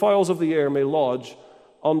that the fowls of the air may lodge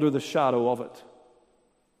under the shadow of it."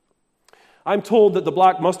 I'm told that the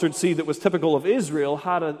black mustard seed that was typical of Israel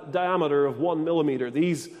had a diameter of 1 millimeter.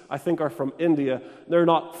 These, I think, are from India. They're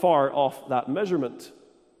not far off that measurement.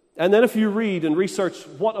 And then if you read and research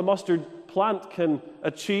what a mustard plant can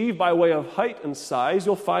achieve by way of height and size,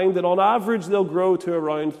 you'll find that on average they'll grow to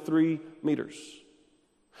around 3 meters.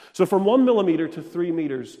 So from 1 millimeter to 3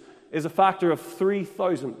 meters is a factor of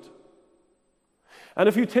 3,000. And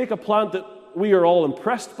if you take a plant that we are all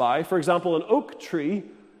impressed by, for example, an oak tree,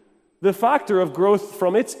 the factor of growth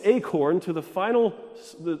from its acorn to the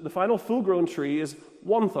final full-grown tree is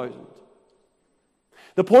 1,000.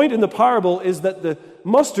 The point in the parable is that the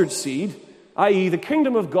mustard seed, i.e. the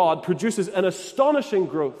kingdom of God, produces an astonishing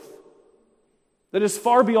growth that is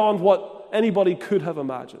far beyond what anybody could have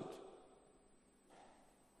imagined.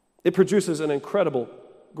 It produces an incredible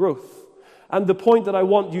growth. And the point that I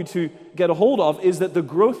want you to get a hold of is that the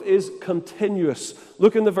growth is continuous.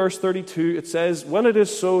 Look in the verse 32, it says, "When it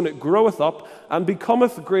is sown, it groweth up, and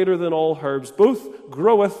becometh greater than all herbs." Both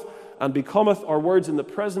groweth and becometh are words in the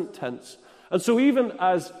present tense. And so even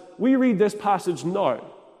as we read this passage now,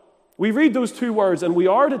 we read those two words, and we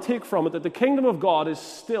are to take from it that the kingdom of God is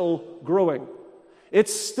still growing.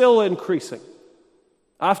 It's still increasing.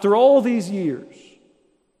 After all these years,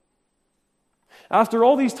 after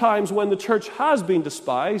all these times when the church has been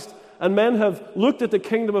despised and men have looked at the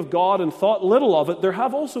kingdom of God and thought little of it, there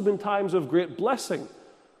have also been times of great blessing.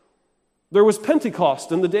 There was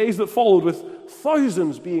Pentecost in the days that followed, with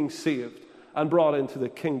thousands being saved and brought into the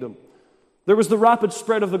kingdom. There was the rapid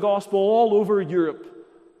spread of the gospel all over Europe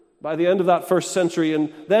by the end of that first century,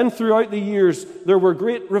 and then throughout the years there were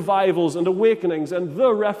great revivals and awakenings and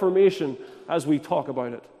the Reformation as we talk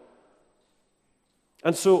about it.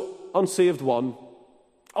 And so, unsaved one,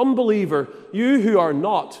 unbeliever, you who are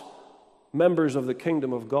not members of the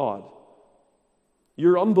kingdom of God,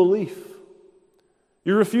 your unbelief,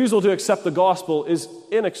 your refusal to accept the gospel is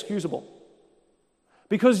inexcusable.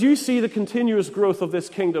 Because you see the continuous growth of this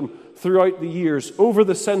kingdom throughout the years, over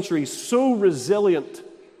the centuries, so resilient,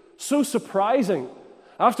 so surprising.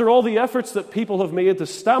 After all the efforts that people have made to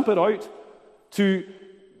stamp it out, to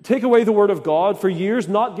take away the word of God for years,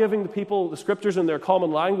 not giving the people the scriptures in their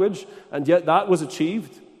common language, and yet that was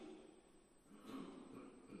achieved.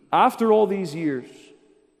 After all these years,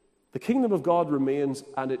 the kingdom of God remains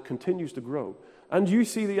and it continues to grow. And you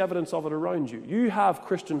see the evidence of it around you. You have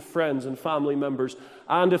Christian friends and family members,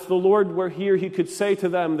 and if the Lord were here, he could say to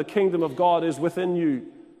them, the kingdom of God is within you,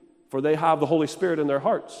 for they have the Holy Spirit in their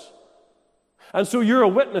hearts. And so you're a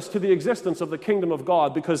witness to the existence of the kingdom of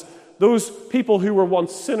God, because those people who were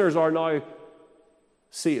once sinners are now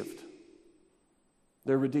saved.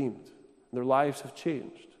 They're redeemed. Their lives have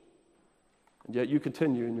changed. And yet you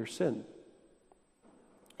continue in your sin.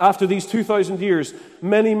 After these 2,000 years,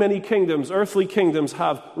 many, many kingdoms, earthly kingdoms,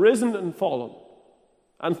 have risen and fallen.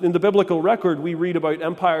 And in the biblical record, we read about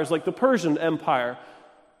empires like the Persian Empire,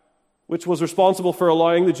 which was responsible for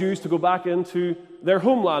allowing the Jews to go back into their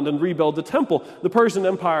homeland and rebuild the temple. The Persian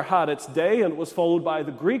Empire had its day, and it was followed by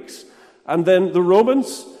the Greeks, and then the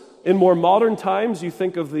Romans. In more modern times, you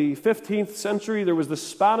think of the 15th century, there was the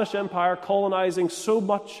Spanish Empire colonizing so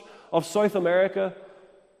much of South America.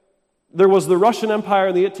 There was the Russian Empire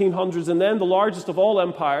in the 1800s, and then the largest of all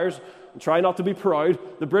empires, and try not to be proud,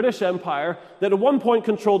 the British Empire, that at one point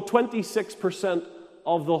controlled 26%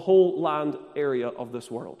 of the whole land area of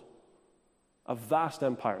this world. A vast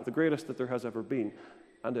empire, the greatest that there has ever been,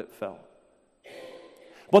 and it fell.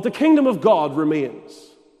 But the kingdom of God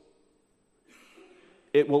remains.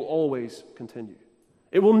 It will always continue.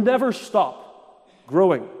 It will never stop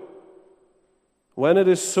growing. When it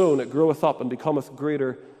is sown, it groweth up and becometh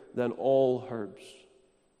greater than all herbs.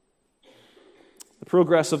 The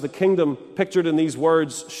progress of the kingdom, pictured in these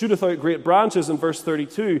words, shooteth out great branches in verse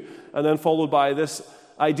 32, and then followed by this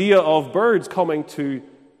idea of birds coming to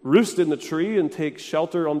roost in the tree and take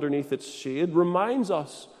shelter underneath its shade, reminds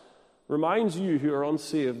you who are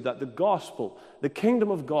unsaved, that the gospel, the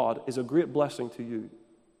kingdom of God, is a great blessing to you.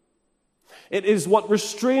 It is what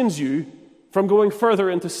restrains you from going further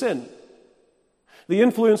into sin. The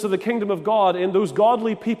influence of the kingdom of God in those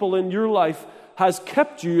godly people in your life has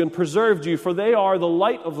kept you and preserved you, for they are the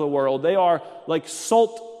light of the world. They are like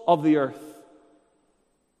salt of the earth.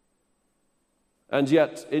 And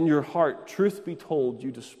yet, in your heart, truth be told,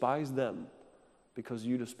 you despise them because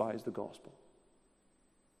you despise the gospel.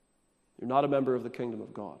 You're not a member of the kingdom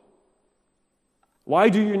of God. Why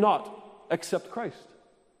do you not accept Christ?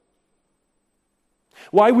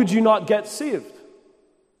 Why would you not get saved?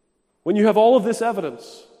 When you have all of this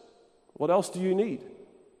evidence, what else do you need?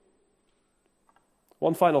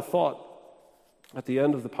 One final thought at the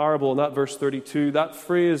end of the parable in that verse 32, that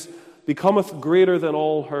phrase, becometh greater than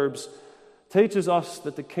all herbs, teaches us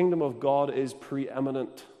that the kingdom of God is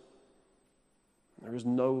preeminent. There is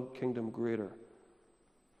no kingdom greater.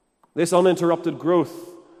 This uninterrupted growth,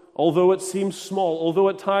 although it seems small, although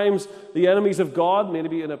at times the enemies of God,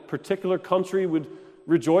 maybe in a particular country, would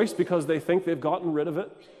rejoice because they think they've gotten rid of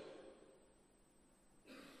it.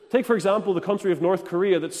 Take, for example, the country of North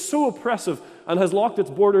Korea that's so oppressive and has locked its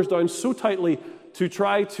borders down so tightly to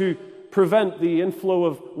try to prevent the inflow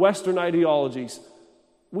of Western ideologies.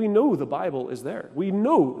 We know the Bible is there. We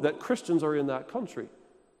know that Christians are in that country.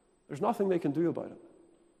 There's nothing they can do about it.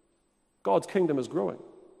 God's kingdom is growing.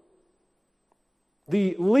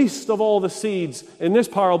 The least of all the seeds in this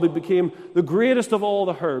parable became the greatest of all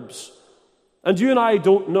the herbs. And you and I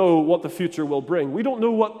don't know what the future will bring. We don't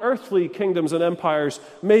know what earthly kingdoms and empires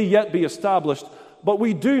may yet be established, but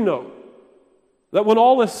we do know that when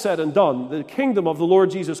all is said and done, the kingdom of the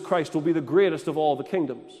Lord Jesus Christ will be the greatest of all the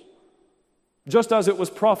kingdoms. Just as it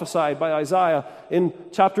was prophesied by Isaiah in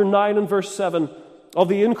chapter 9 and verse 7, of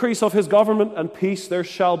the increase of his government and peace there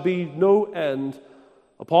shall be no end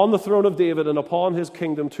upon the throne of David and upon his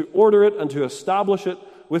kingdom, to order it and to establish it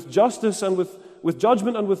with justice and with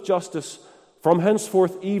judgment and with justice from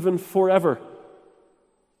henceforth even forever.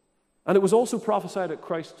 And it was also prophesied at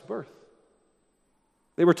Christ's birth.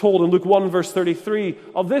 They were told in Luke 1 verse 33,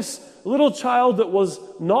 of this little child that was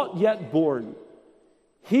not yet born,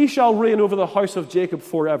 he shall reign over the house of Jacob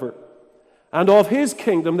forever, and of his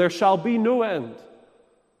kingdom there shall be no end.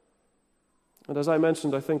 And as I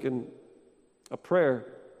mentioned, I think in a prayer,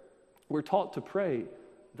 we're taught to pray,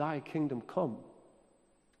 thy kingdom come.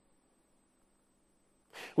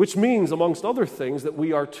 Which means, amongst other things, that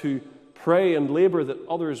we are to pray and labor that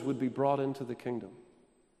others would be brought into the kingdom.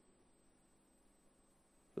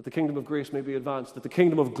 That the kingdom of grace may be advanced, that the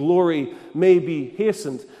kingdom of glory may be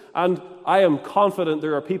hastened. And I am confident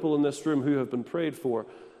there are people in this room who have been prayed for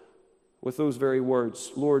with those very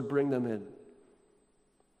words, Lord, bring them in.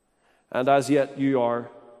 And as yet you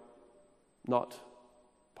are not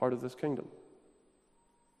part of this kingdom.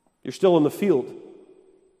 You're still in the field.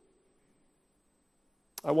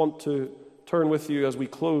 I want to turn with you as we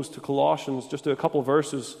close to Colossians, just to a couple of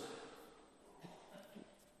verses.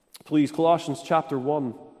 Please, Colossians chapter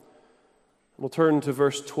 1. We'll turn to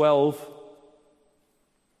verse 12.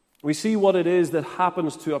 We see what it is that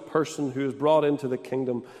happens to a person who is brought into the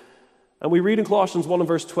kingdom. And we read in Colossians 1 and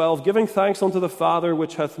verse 12, giving thanks unto the Father,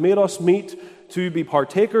 which hath made us meet to be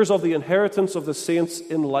partakers of the inheritance of the saints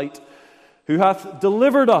in light, who hath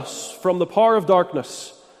delivered us from the power of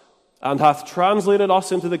darkness, and hath translated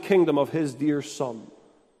us into the kingdom of his dear Son.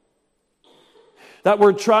 That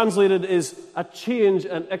word translated is a change,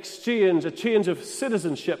 an exchange, a change of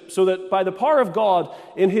citizenship, so that by the power of God,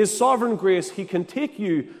 in his sovereign grace, he can take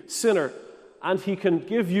you, sinner, and he can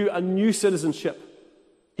give you a new citizenship.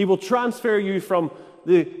 He will transfer you from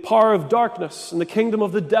the power of darkness and the kingdom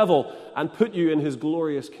of the devil and put you in his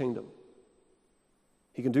glorious kingdom.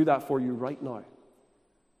 He can do that for you right now.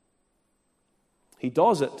 He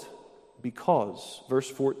does it because, verse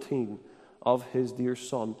 14, of his dear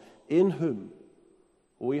Son, in whom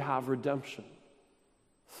we have redemption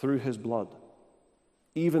through his blood,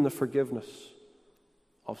 even the forgiveness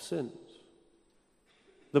of sins.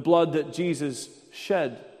 The blood that Jesus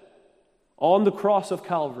shed on the cross of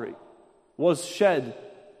Calvary was shed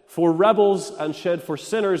for rebels and shed for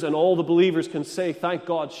sinners, and all the believers can say, thank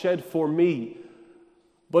God, shed for me.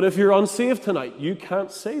 But if you're unsaved tonight, you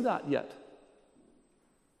can't say that yet.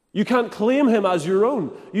 You can't claim him as your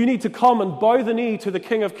own. You need to come and bow the knee to the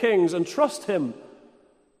King of Kings and trust him.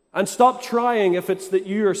 And stop trying if it's that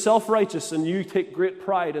you are self-righteous and you take great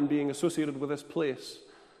pride in being associated with this place.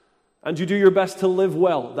 And you do your best to live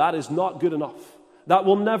well. That is not good enough. That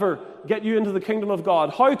will never get you into the kingdom of God.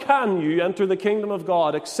 How can you enter the kingdom of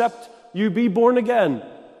God except you be born again?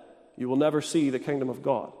 You will never see the kingdom of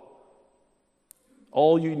God.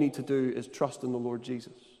 All you need to do is trust in the Lord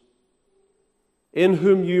Jesus, in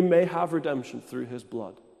whom you may have redemption through his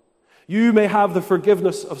blood. You may have the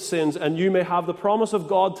forgiveness of sins, and you may have the promise of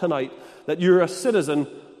God tonight that you're a citizen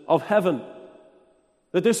of heaven,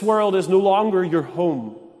 that this world is no longer your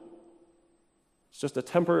home. It's just a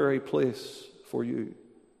temporary place for you.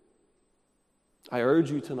 I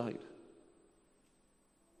urge you tonight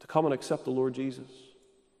to come and accept the Lord Jesus,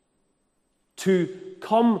 to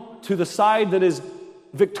come to the side that is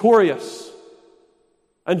victorious,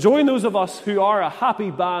 and join those of us who are a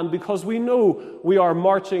happy band because we know we are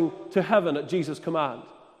marching to heaven at Jesus' command.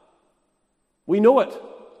 We know it.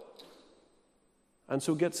 And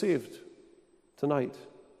so get saved tonight.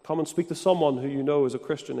 Come and speak to someone who you know is a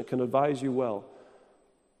Christian and can advise you well.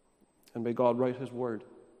 And may God write his word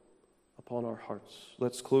upon our hearts.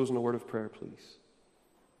 Let's close in a word of prayer, please.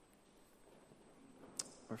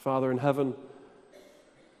 Our Father in heaven,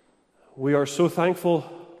 we are so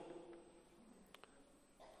thankful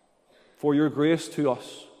for your grace to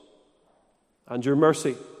us and your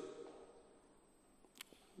mercy,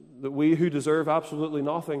 that we who deserve absolutely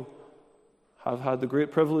nothing have had the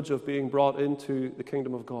great privilege of being brought into the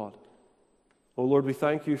kingdom of God. Oh Lord, we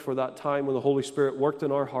thank you for that time when the Holy Spirit worked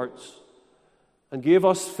in our hearts and gave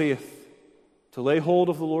us faith to lay hold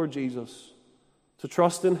of the Lord Jesus, to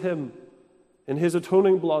trust in him, in his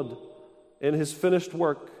atoning blood, in his finished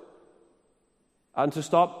work, and to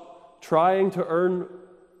stop trying to earn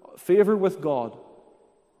favor with God.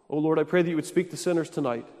 Oh Lord, I pray that you would speak to sinners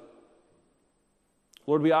tonight.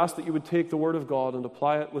 Lord, we ask that you would take the word of God and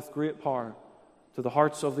apply it with great power to the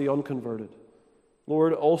hearts of the unconverted.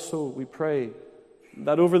 Lord, also we pray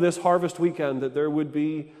that over this harvest weekend that there would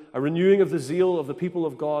be a renewing of the zeal of the people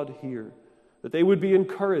of God here, that they would be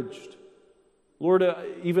encouraged. Lord,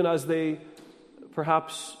 even as they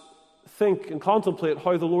perhaps think and contemplate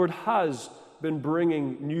how the Lord has been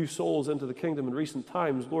bringing new souls into the kingdom in recent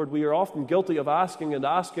times. Lord, we are often guilty of asking,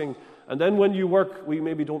 and then when you work, we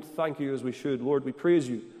maybe don't thank you as we should. Lord, we praise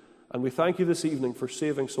you, and we thank you this evening for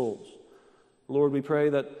saving souls. Lord, we pray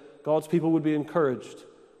that God's people would be encouraged,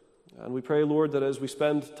 and we pray, Lord, that as we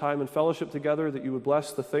spend time in fellowship together, that you would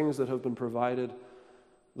bless the things that have been provided,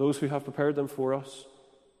 those who have prepared them for us,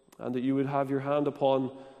 and that you would have your hand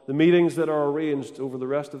upon the meetings that are arranged over the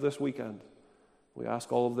rest of this weekend. We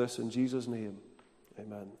ask all of this in Jesus' name.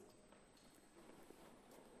 Amen.